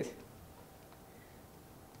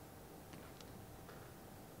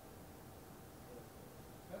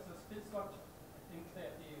 That's a spin structure. I think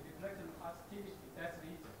that the reflection positivity, that's the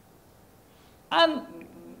reason. And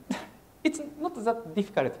it's not that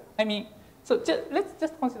difficult. I mean, so let's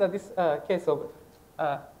just consider this case of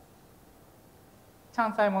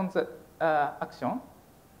Chan-Simon's action.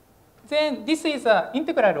 Then this is an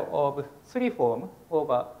integral of 3 form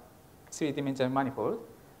over 3-dimensional manifold.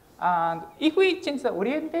 And if we change the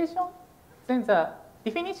orientation, then the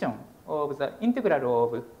definition of the integral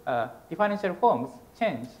of differential forms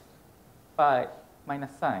change by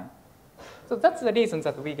minus sign. So that's the reason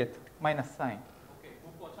that we get minus sign. Okay,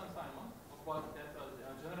 for Chan-Simon, of course, that's a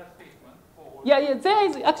general statement for all. Yeah, there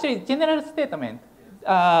is actually general statement.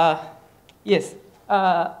 Yes.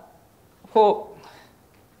 For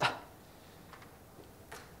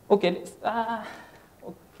okay.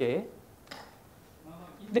 Okay.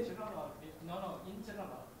 In general,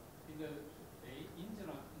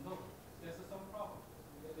 no, there's some problem.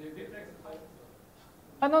 The reflex type.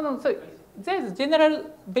 No. So there is general,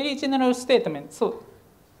 very general statement. So.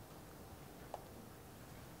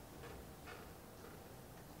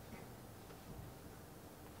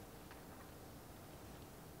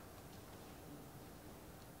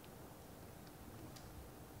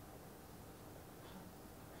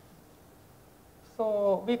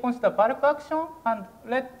 So we consider bulk action, and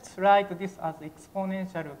let's write this as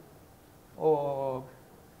exponential of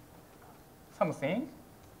something.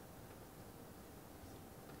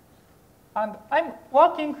 And I'm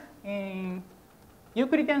working in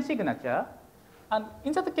Euclidean signature, and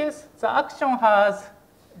in that case, the action has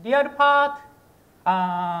real part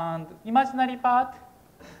and imaginary part.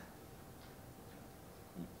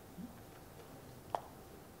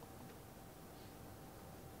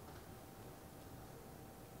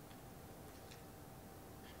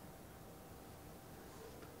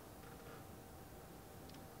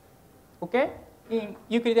 Okay, in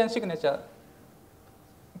Euclidean signature,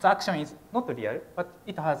 the action is not real, but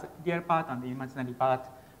it has real part and imaginary part.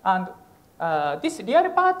 And this real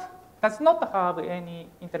part does not have any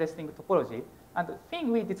interesting topology. And the thing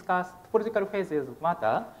we discussed, topological phases of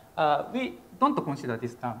matter, we don't consider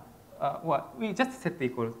this term. We just set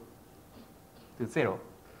equal to 0.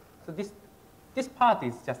 So this part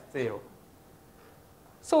is just 0.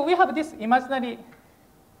 So we have this imaginary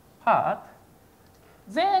part.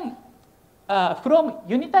 Then from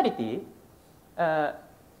unitarity,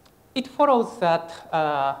 it follows that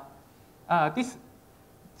this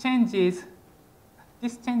changes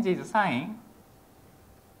sign.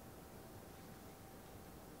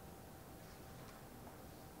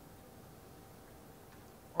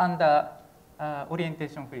 And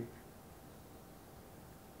orientation flip.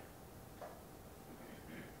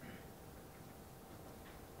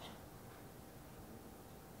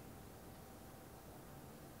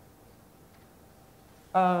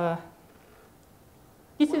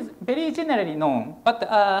 This is very generally known, but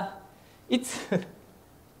it's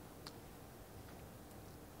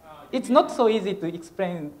it's not so easy to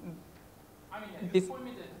explain. I mean, this. You told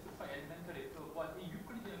me that this is quite elementary, so but in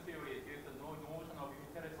Euclidean theory, there's no notion of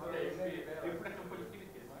unitarity, reflection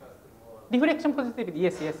positivity. Right? Reflection positivity,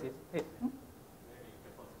 yes.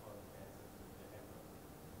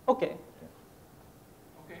 Okay.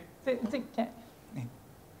 Okay.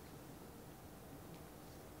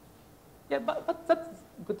 Yeah, but that's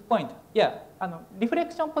a good point. Yeah,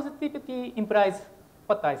 reflection positivity implies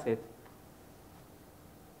what I said.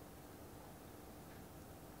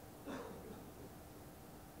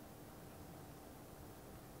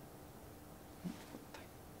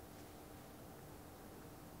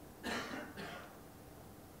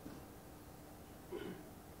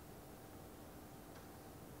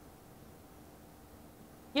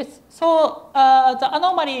 Yes, so the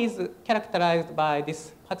anomaly is characterized by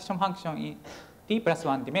this partition function in d plus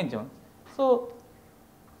 1 dimension. So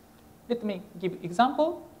let me give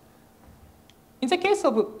example. In the case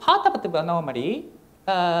of perturbative anomaly,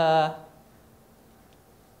 there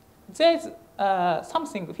is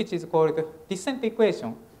something which is called descent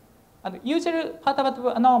equation. And usual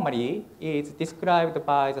perturbative anomaly is described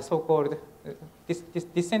by the so-called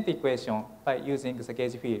descent equation by using the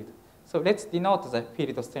gauge field. So let's denote the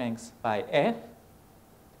field strength by F.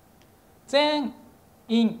 Then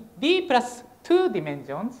in D plus 2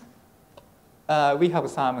 dimensions, we have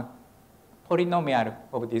some polynomial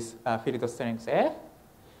of this field strength F.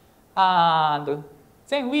 And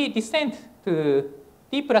then we descend to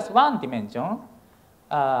D plus 1 dimension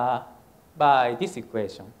by this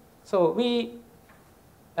equation. So we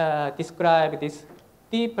describe this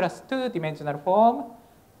D plus 2 dimensional form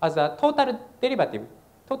as a total derivative,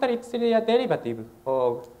 total exterior derivative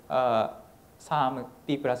of some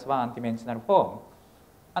D plus 1 dimensional form.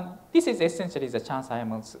 And this is essentially the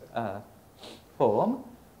Chern-Simons form.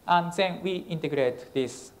 And then we integrate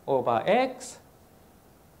this over X.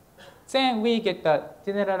 Then we get a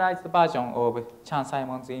generalized version of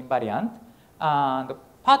Chern-Simons invariant. And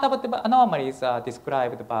perturbative anomalies are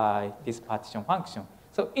described by this partition function.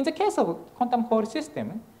 So in the case of quantum Hall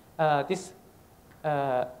system, this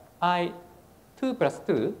I2 plus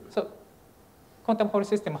 2, so quantum Hall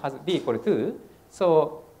system has D equal 2.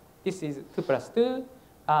 So this is 2 plus 2.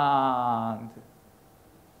 And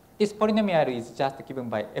this polynomial is just given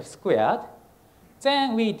by F squared.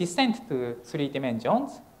 Then we descend to 3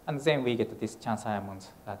 dimensions. And then we get this Chern-Simons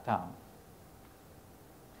term.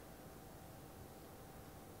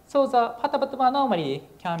 So the perturbative anomaly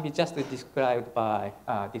can be just described by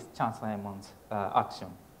this Chern-Simons action.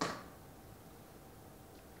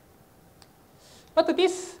 But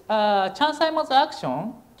this Chern-Simons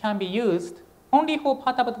action can be used only for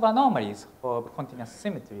perturbative anomalies of continuous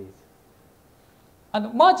symmetries.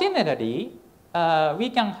 And more generally, we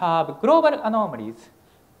can have global anomalies.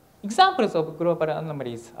 Examples of global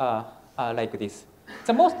anomalies are like this.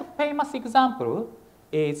 The most famous example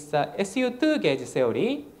is the SU2 gauge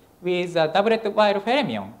theory with a doublet wire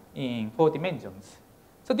fermion in 4 dimensions.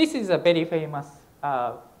 So this is a very famous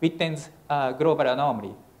Witten's global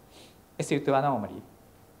anomaly, SU2 anomaly.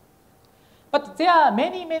 But there are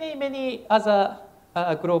many other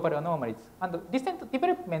global anomalies. And recent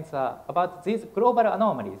developments are about these global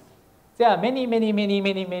anomalies. There are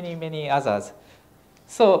many others.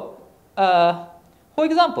 So, for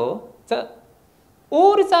example,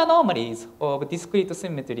 all the anomalies of discrete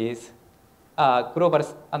symmetries are global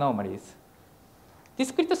anomalies.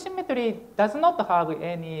 Discrete symmetry does not have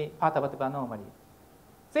any perturbative anomaly.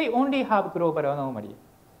 They only have global anomaly.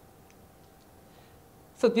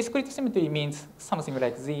 So discrete symmetry means something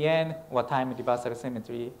like Zn or time reversal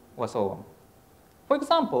symmetry or so on. For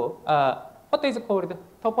example, what is called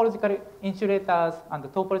topological insulators and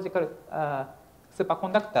topological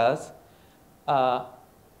superconductors are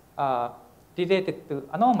related to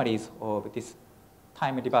anomalies of this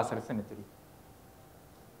time reversal symmetry.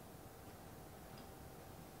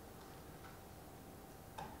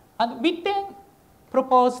 And Witten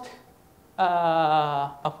proposed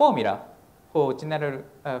a formula for general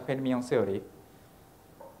fermion theory.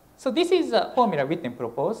 So this is a formula Witten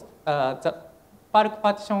proposed. The bulk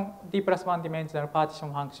partition D plus 1 dimensional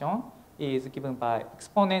partition function is given by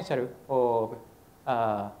exponential of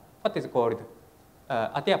what is called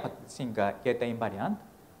Atiyah-Singer Geta invariant.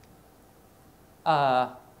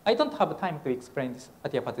 I don't have time to explain this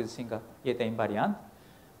Atiyah-Singer Geta invariant,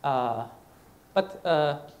 but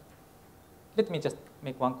let me just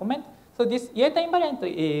make one comment. So this Geta invariant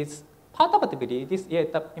is perturbatively, this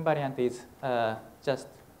Geta invariant is just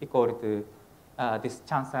equal to this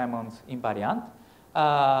Chern-Simons invariant.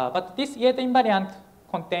 But this Geta invariant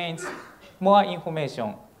contains more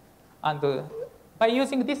information. And by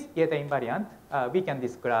using this Geta invariant, we can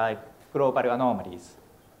describe global anomalies.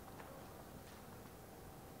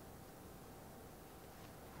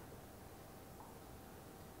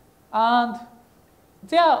 And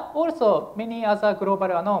there are also many other global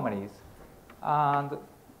anomalies. And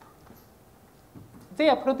they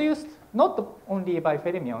are produced not only by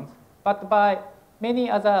fermions, but by many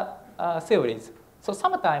other theories. So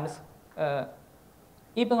sometimes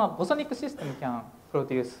even a bosonic system can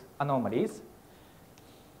produce anomalies.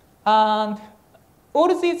 And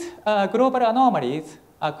all these global anomalies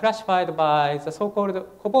are classified by the so-called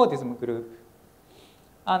cobordism group.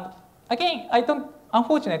 And again,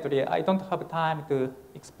 unfortunately, I don't have time to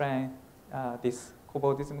explain this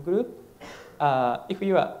cobordism group. If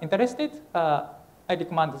you are interested, I I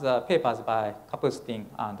recommend the papers by Kapustin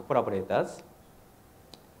and collaborators.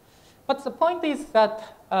 But the point is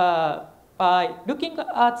that by looking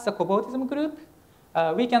at the cobordism group,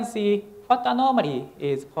 we can see what anomaly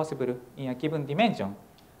is possible in a given dimension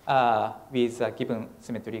with a given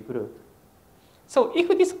symmetry group. So if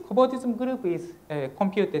this cobordism group is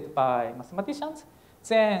computed by mathematicians,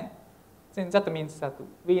 then that means that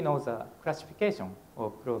we know the classification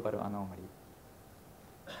of global anomaly.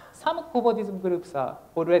 Some cobordism groups are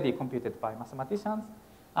already computed by mathematicians,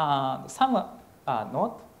 and some are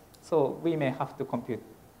not. So we may have to compute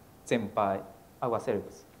them by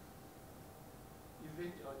ourselves. Is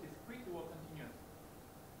it discrete or continuous?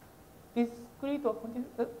 Discrete or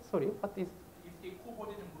continuous? Sorry, what is? Is the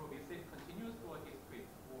cobordism group, is it continuous or discrete,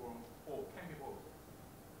 or can be both?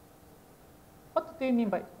 What do you mean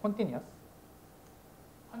by continuous?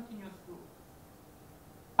 Continuous group.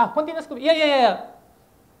 Continuous group. Yeah.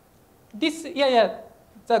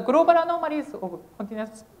 The global anomalies of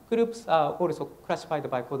continuous groups are also classified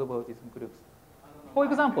by cobordism groups. For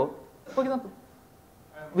example,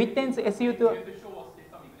 Witten's SU2. You have to show us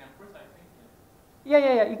some examples, I think.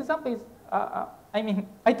 Yeah. Example is, I mean,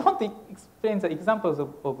 I don't explain the examples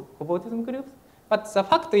of cobordism groups, but the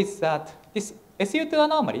fact is that this SU2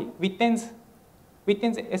 anomaly, Witten's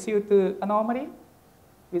SU2 anomaly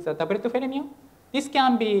with a doublet fermion, this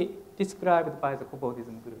can be described by the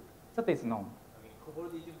cobordism group. That is known. I mean,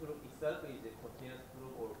 cobordism group itself is a continuous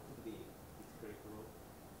group or could be discrete group.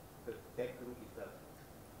 That group itself.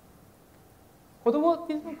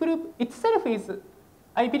 Cobordism group itself is,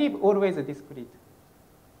 I believe, always discrete.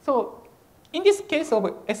 So in this case of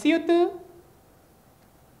SU2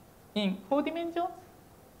 in 4 dimensions,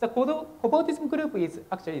 the cobordism group is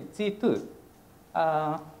actually Z2.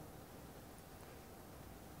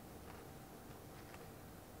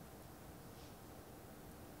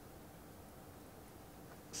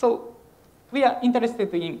 So we are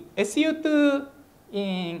interested in SU2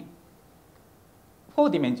 in 4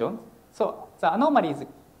 dimensions. So the anomaly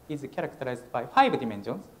is characterized by 5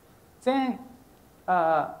 dimensions. Then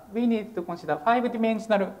we need to consider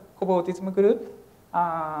 5-dimensional cobordism group.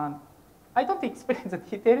 I don't explain the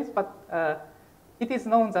details, but it is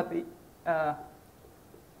known that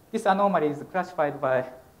this anomaly is classified by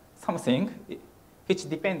something which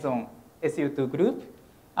depends on SU2 group.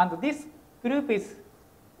 And this group is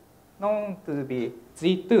known to be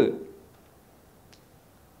Z2,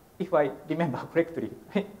 if I remember correctly.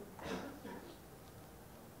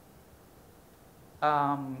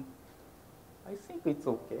 I think it's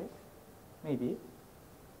okay, maybe.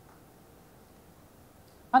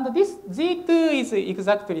 And this Z2 is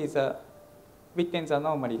exactly the Witten's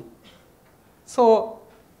anomaly. So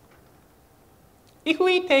if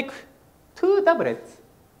we take 2 doublets,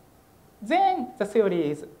 then the theory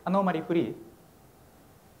is anomaly free.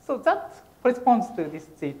 So that corresponds to this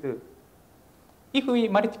Z2. If we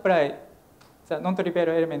multiply the non-trivial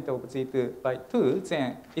element of Z2 by 2,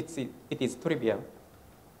 then it is trivial.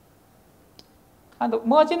 And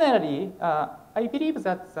more generally, I believe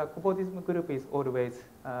that the cobordism group is always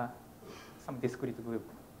some discrete group.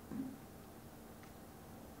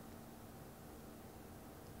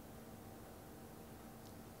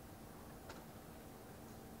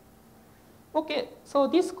 Okay, so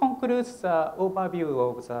this concludes the overview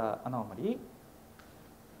of the anomaly.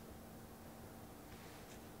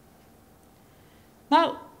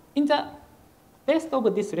 Now, in the rest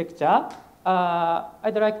of this lecture,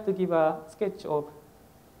 I'd like to give a sketch of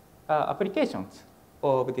applications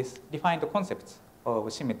of these defined concepts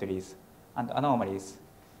of symmetries and anomalies.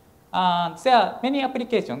 And there are many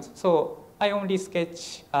applications, so I only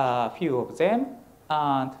sketch a few of them.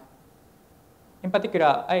 And in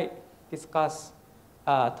particular, I discuss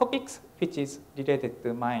topics which is related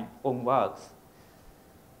to my own works.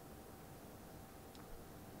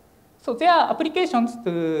 So there are applications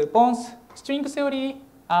to both string theory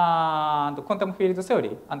and quantum field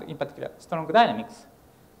theory, and in particular, strong dynamics.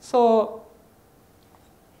 So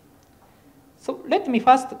let me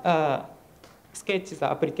first sketch the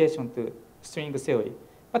application to string theory.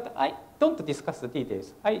 But I don't discuss the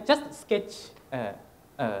details. I just sketch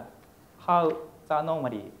how the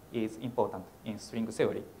anomaly is important in string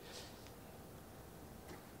theory.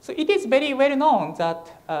 So it is very well known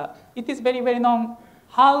that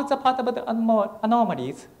how the part of the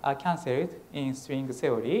anomalies are cancelled in string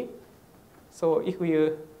theory. So if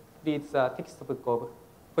you read the textbook of,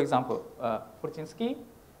 for example, Polchinski,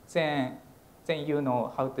 then you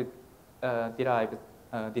know how to derive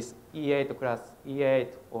this E8 class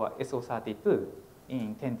E8 or SO32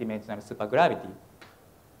 in 10-dimensional supergravity.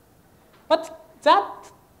 But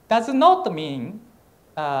that does not mean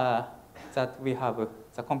that we have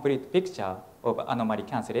the complete picture of anomaly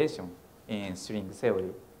cancellation in string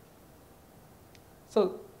theory.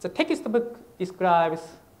 So the textbook describes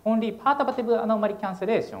only perturbative anomaly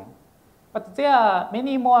cancellation, but there are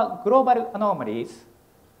many more global anomalies.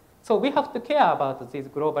 So we have to care about these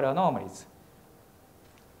global anomalies.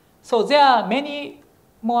 So there are many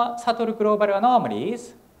more subtle global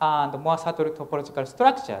anomalies and more subtle topological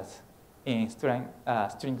structures in string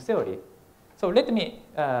theory. So let me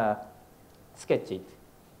sketch it.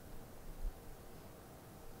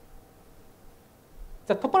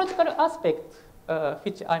 The topological aspect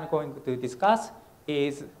which I'm going to discuss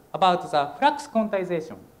is about the flux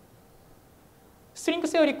quantization. String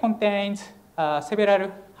theory contains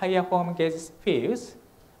several higher form gauge fields,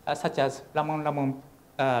 such as Ramon-Ramon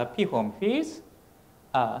p-form fields,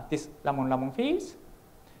 this Ramon-Ramon fields,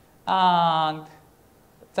 and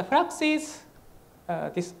the fluxes,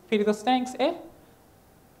 this field strength F,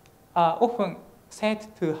 are often said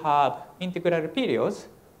to have integral periods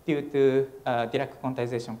due to Dirac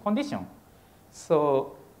quantization condition.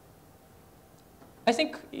 So I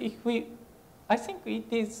think it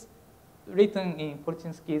is written in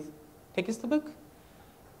Polchinski's textbook.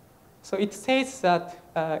 So it says that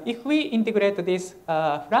if we integrate this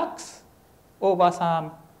flux over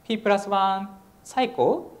some p+1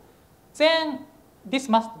 cycle, then this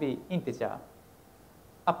must be integer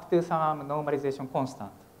up to some normalization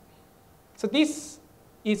constant. So this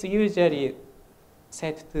is usually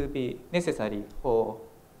said to be necessary for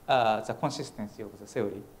the consistency of the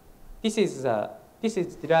theory. This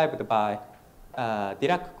is derived by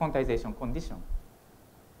Dirac quantization condition.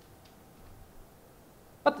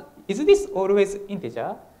 But is this always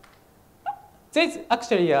integer? There's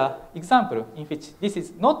actually an example in which this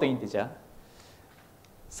is not integer.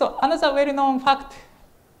 So another well-known fact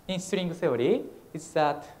in string theory is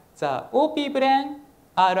that the OP brane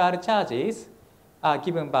RR charges are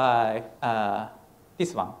given by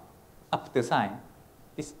this one, up to sign,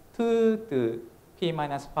 this 2 to p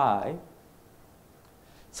minus 5.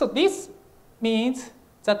 So this means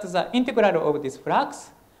that the integral of this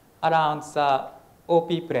flux around the OP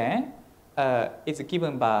plane is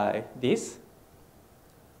given by this.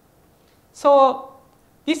 So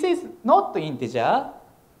this is not integer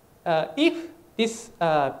if this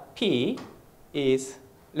p is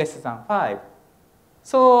less than 5.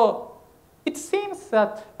 So it seems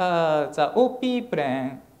that the OP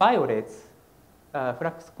plane violates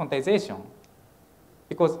flux quantization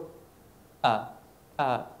because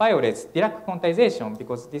violates Dirac quantization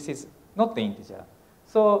because this is not the integer.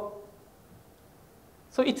 So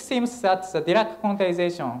it seems that the Dirac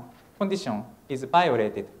quantization condition is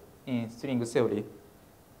violated in string theory.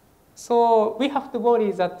 So we have to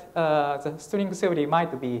worry that the string theory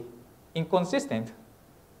might be inconsistent.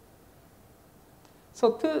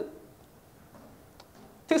 So to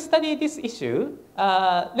study this issue,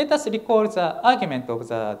 let us recall the argument of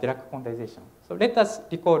the Dirac quantization. So let us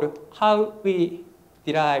recall how we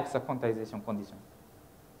derive the quantization condition.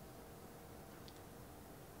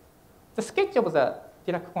 The sketch of the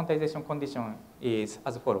Dirac quantization condition is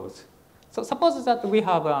as follows. So suppose that we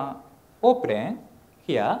have an O plane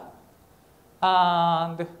here,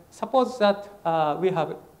 and suppose that we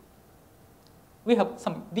have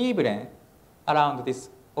some D plane around this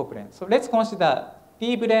O plane. So let's consider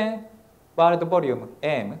D plane world volume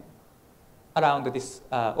M around this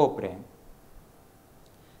O plane.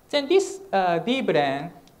 Then this D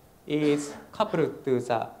plane is coupled to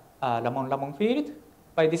the Ramon-Ramon field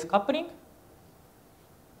by this coupling.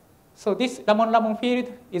 So this Ramon-Ramon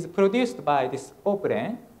field is produced by this O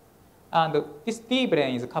plane, and this D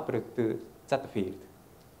plane is coupled to that field.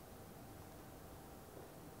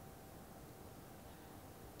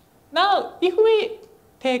 Now, if we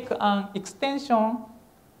take an extension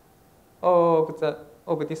of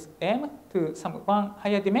this M to some one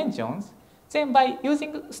higher dimensions, then by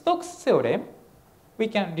using Stokes theorem, we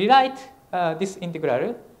can rewrite this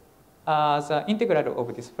integral as the integral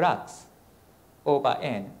of this flux over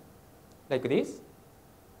N, like this.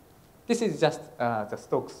 This is just the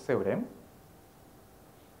Stokes theorem.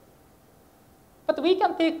 But we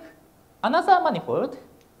can take another manifold,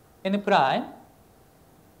 N prime.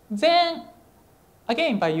 Then,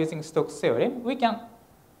 again, by using Stokes theorem, we can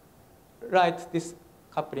write this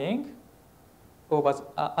coupling over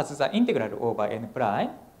as the integral over N prime.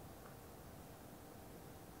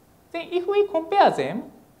 Then, if we compare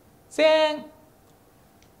them, then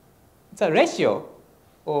the ratio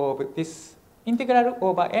of this integral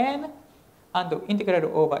over N and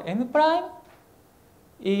integral over N prime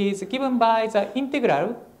is given by the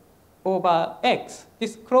integral over X,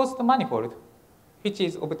 this closed manifold which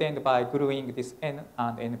is obtained by gluing this n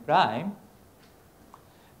and n prime.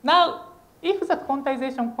 Now, if the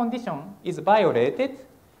quantization condition is violated,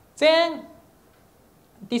 then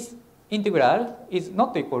this integral is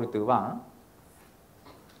not equal to 1.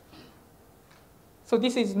 So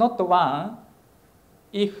this is not 1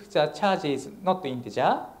 if the charge is not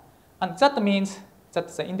integer, and that means that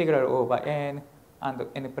the integral over n and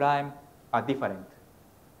n prime are different.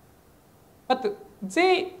 But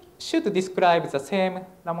they should describe the same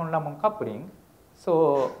Ramon-Ramon coupling,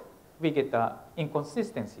 so we get an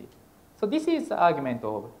inconsistency. So this is the argument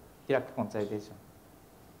of Dirac quantization.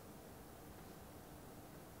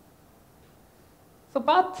 So,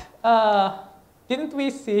 but didn't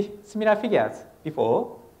we see similar figures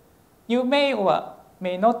before? You may or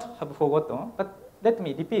may not have forgotten, but let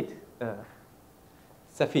me repeat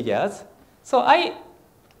the figures. So I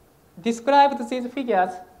described these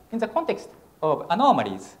figures in the context of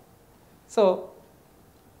anomalies. So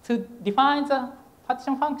to define the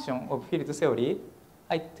partition function of field theory,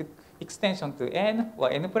 I took extension to n or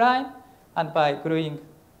n prime, and by gluing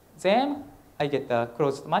them, I get a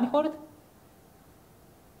closed manifold.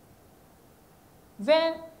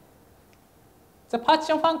 Then the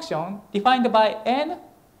partition function defined by n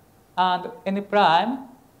and n prime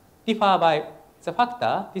differ by the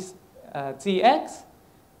factor, this gx.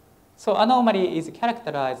 So anomaly is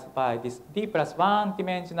characterized by this d plus 1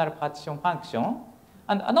 dimensional partition function.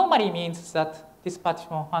 And anomaly means that this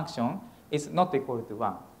partition function is not equal to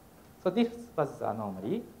 1. So this was the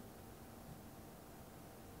anomaly.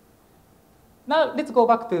 Now let's go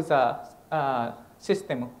back to the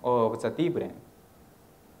system of the D-brane.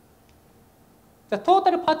 The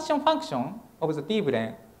total partition function of the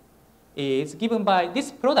D-brane is given by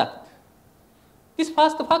this product. This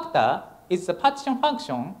first factor is the partition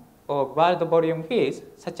function of world volume fields,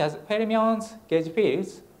 such as fermions, gauge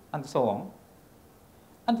fields, and so on.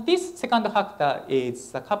 And this second factor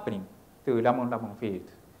is the coupling to Ramon-Ramon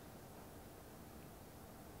field.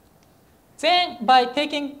 Then, by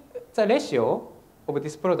taking the ratio of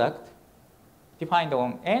this product defined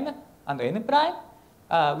on n and n prime,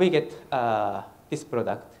 we get this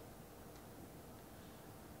product.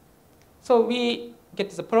 So we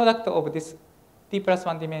get the product of this d plus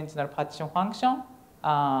 1 dimensional partition function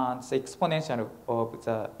and the exponential of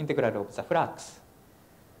the integral of the flux.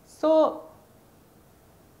 So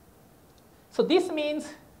this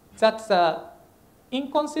means that the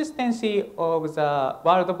inconsistency of the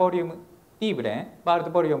world volume D-brane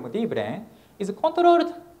is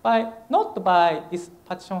controlled by not by this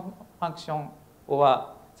partition function or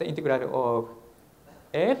the integral of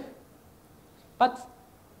f, but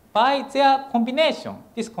by their combination,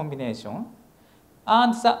 this combination.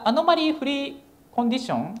 And the anomaly-free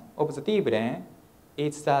condition of the D-brane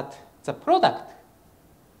is that the product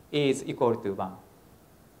is equal to 1.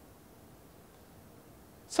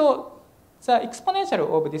 So the exponential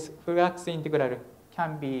of this flux integral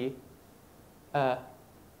can be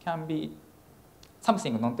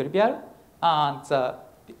something non-trivial, and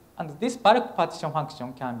this bulk partition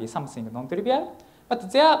function can be something non-trivial,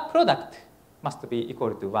 but their product must be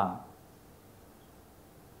equal to 1.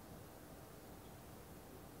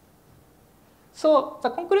 So the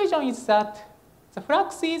conclusion is that the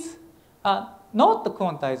fluxes are not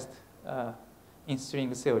quantized in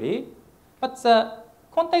string theory, but the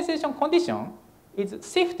quantization condition is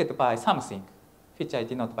shifted by something, which I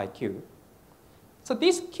denote by Q. So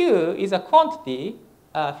this Q is a quantity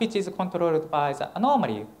which is controlled by the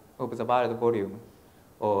anomaly of the world volume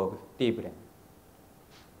of D-brane.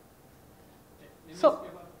 So,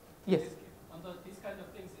 yes. On these kind of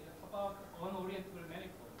things, about unorientable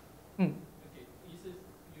manifold. Okay,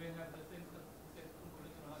 you have the same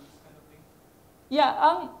conclusion on this kind of thing?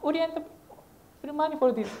 Yeah, unorientable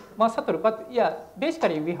manifold is more subtle, but yeah,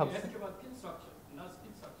 basically we have. You ask about pin structure, not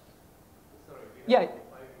spin structure. Sorry, we yeah. have 5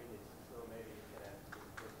 minutes, so maybe you can ask this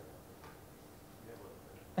question.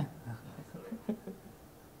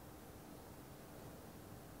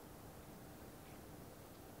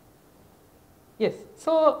 Yes.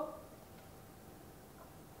 So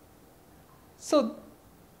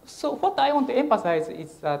what I want to emphasize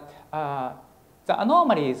is that the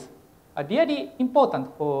anomalies are really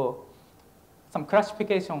important for some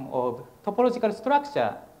classification of topological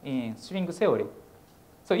structure in string theory.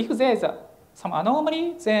 So if there is some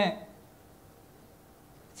anomaly, then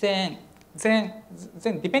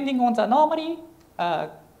depending on the anomaly,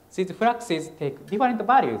 these fluxes take different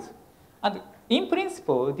values. And in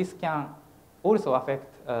principle, this can also affect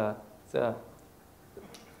the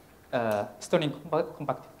string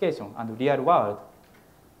compactification and real world.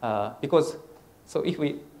 Because, so if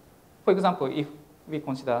we, for example, if we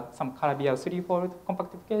consider some Calabi-Yau threefold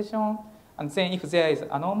compactification. And then if there is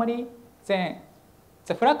anomaly, then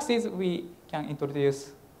the fluxes we can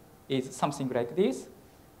introduce is something like this.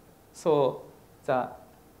 So the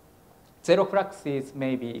zero fluxes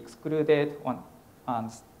may be excluded,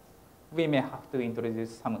 and we may have to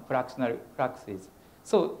introduce some fractional fluxes.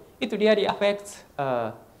 So it really affects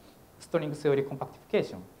string theory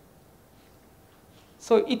compactification.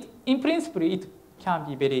 So in principle, it can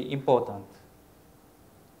be very important.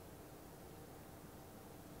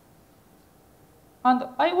 And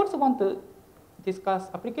I also want to discuss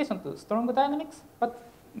application to strong dynamics, but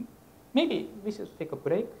maybe we should take a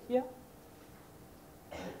break here.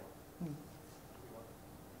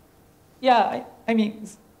 Yeah, I mean,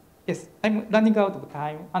 yes, I'm running out of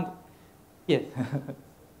time, and yes.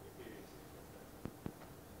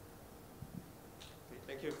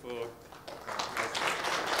 Thank you for.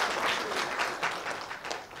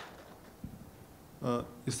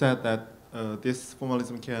 You said that this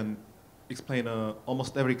formalism can explain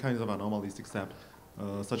almost every kind of anomalies except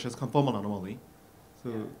such as conformal anomaly.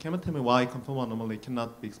 So can you tell me why conformal anomaly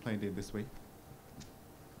cannot be explained in this way?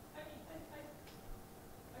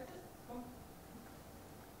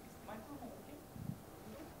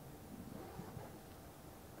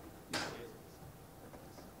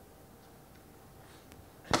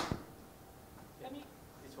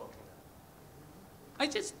 I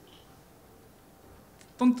just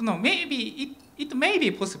don't know. Maybe it may be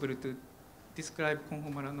possible to describe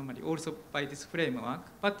conformal anomaly also by this framework,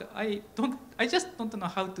 but I just don't know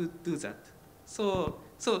how to do that. So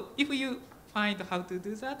if you find how to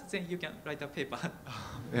do that, then you can write a paper.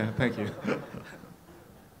 Yeah, thank you.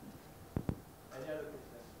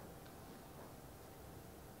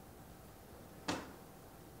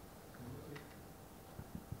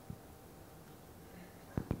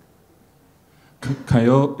 Can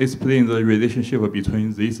you explain the relationship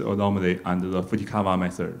between this anomaly and the Fujikawa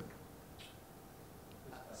method?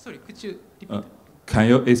 Sorry, could you repeat? Can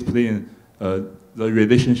you explain the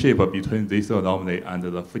relationship between this anomaly and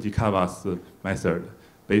the Fujikawa's method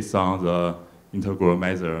based on the integral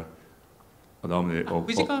measure anomaly?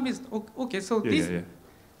 Fujikawa method. Okay, so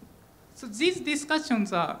so these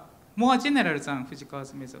discussions are more general than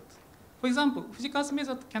Fujikawa's method. For example, Fujikawa's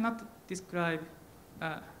method cannot describe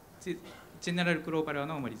the general global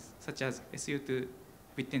anomalies, such as SU2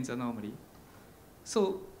 Witten's anomaly.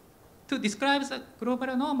 So to describe the global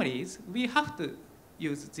anomalies, we have to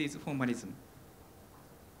use this formalism.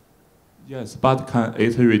 Yes, but can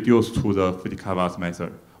it reduce to the Fujikawa's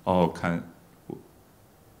method, or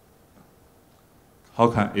how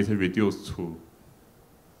can it reduce to?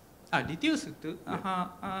 Reduce to?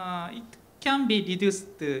 It can be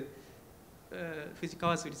reduced to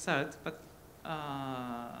Fujikawa's result, but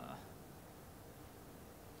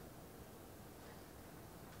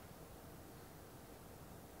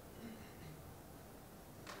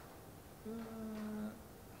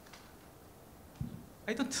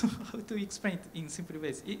I don't know how to explain it in simple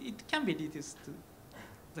ways. It can be reduced to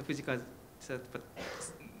the physical result, but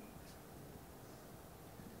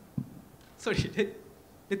sorry,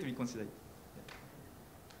 let me consider it.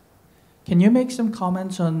 Can you make some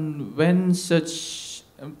comments on when such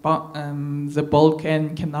the bulk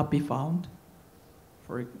n cannot be found?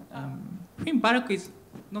 When bulk is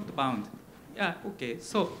not bound. Yeah, okay,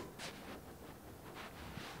 so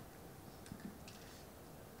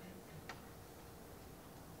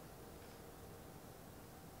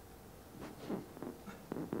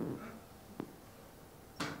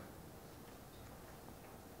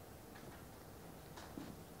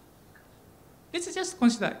let's just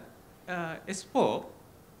consider S4.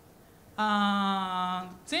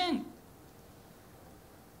 Then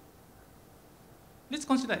let's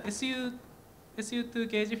consider SU2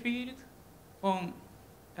 gauge field on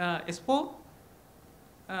S4,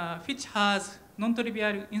 which has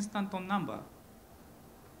non-trivial instanton number.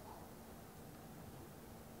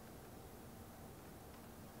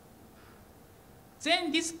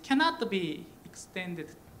 Then this cannot be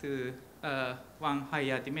extended to one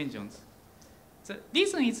higher dimensions. The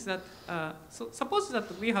reason is that, so suppose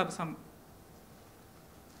that we have some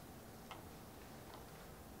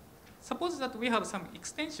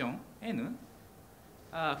extension n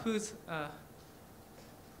whose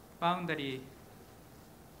boundary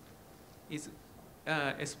is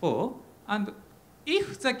S4, and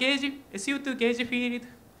if the SU2 gauge field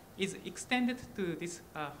is extended to this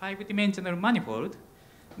 5-dimensional manifold,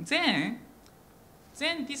 then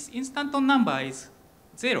this instanton number is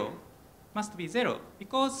 0. Must be 0,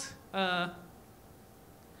 because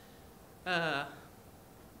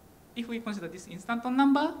if we consider this instanton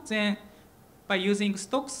number, then by using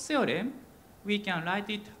Stokes' theorem, we can write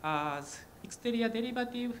it as exterior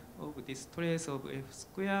derivative of this trace of f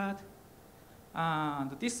squared.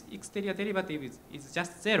 And this exterior derivative is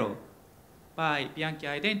just 0 by Bianchi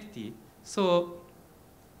identity. So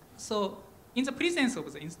in the presence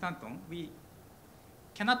of the instanton, we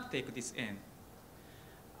cannot take this n.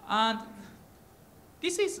 And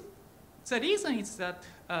this is, the reason is that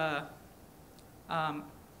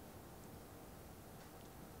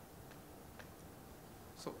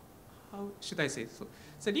so how should I say? So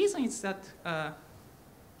the reason is that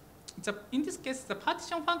in this case, the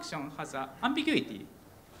partition function has an ambiguity.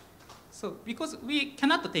 So because we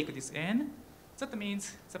cannot take this n, that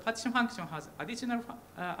means the partition function has additional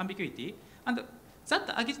ambiguity, and that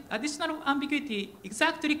additional ambiguity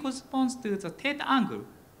exactly corresponds to the theta angle.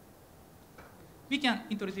 We can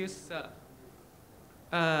introduce the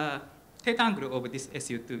theta angle of this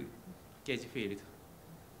SU2 gauge field.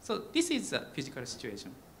 So this is the physical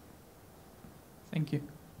situation. Thank you.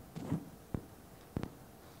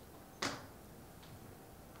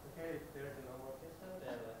 Okay, if there is no more question,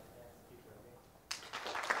 then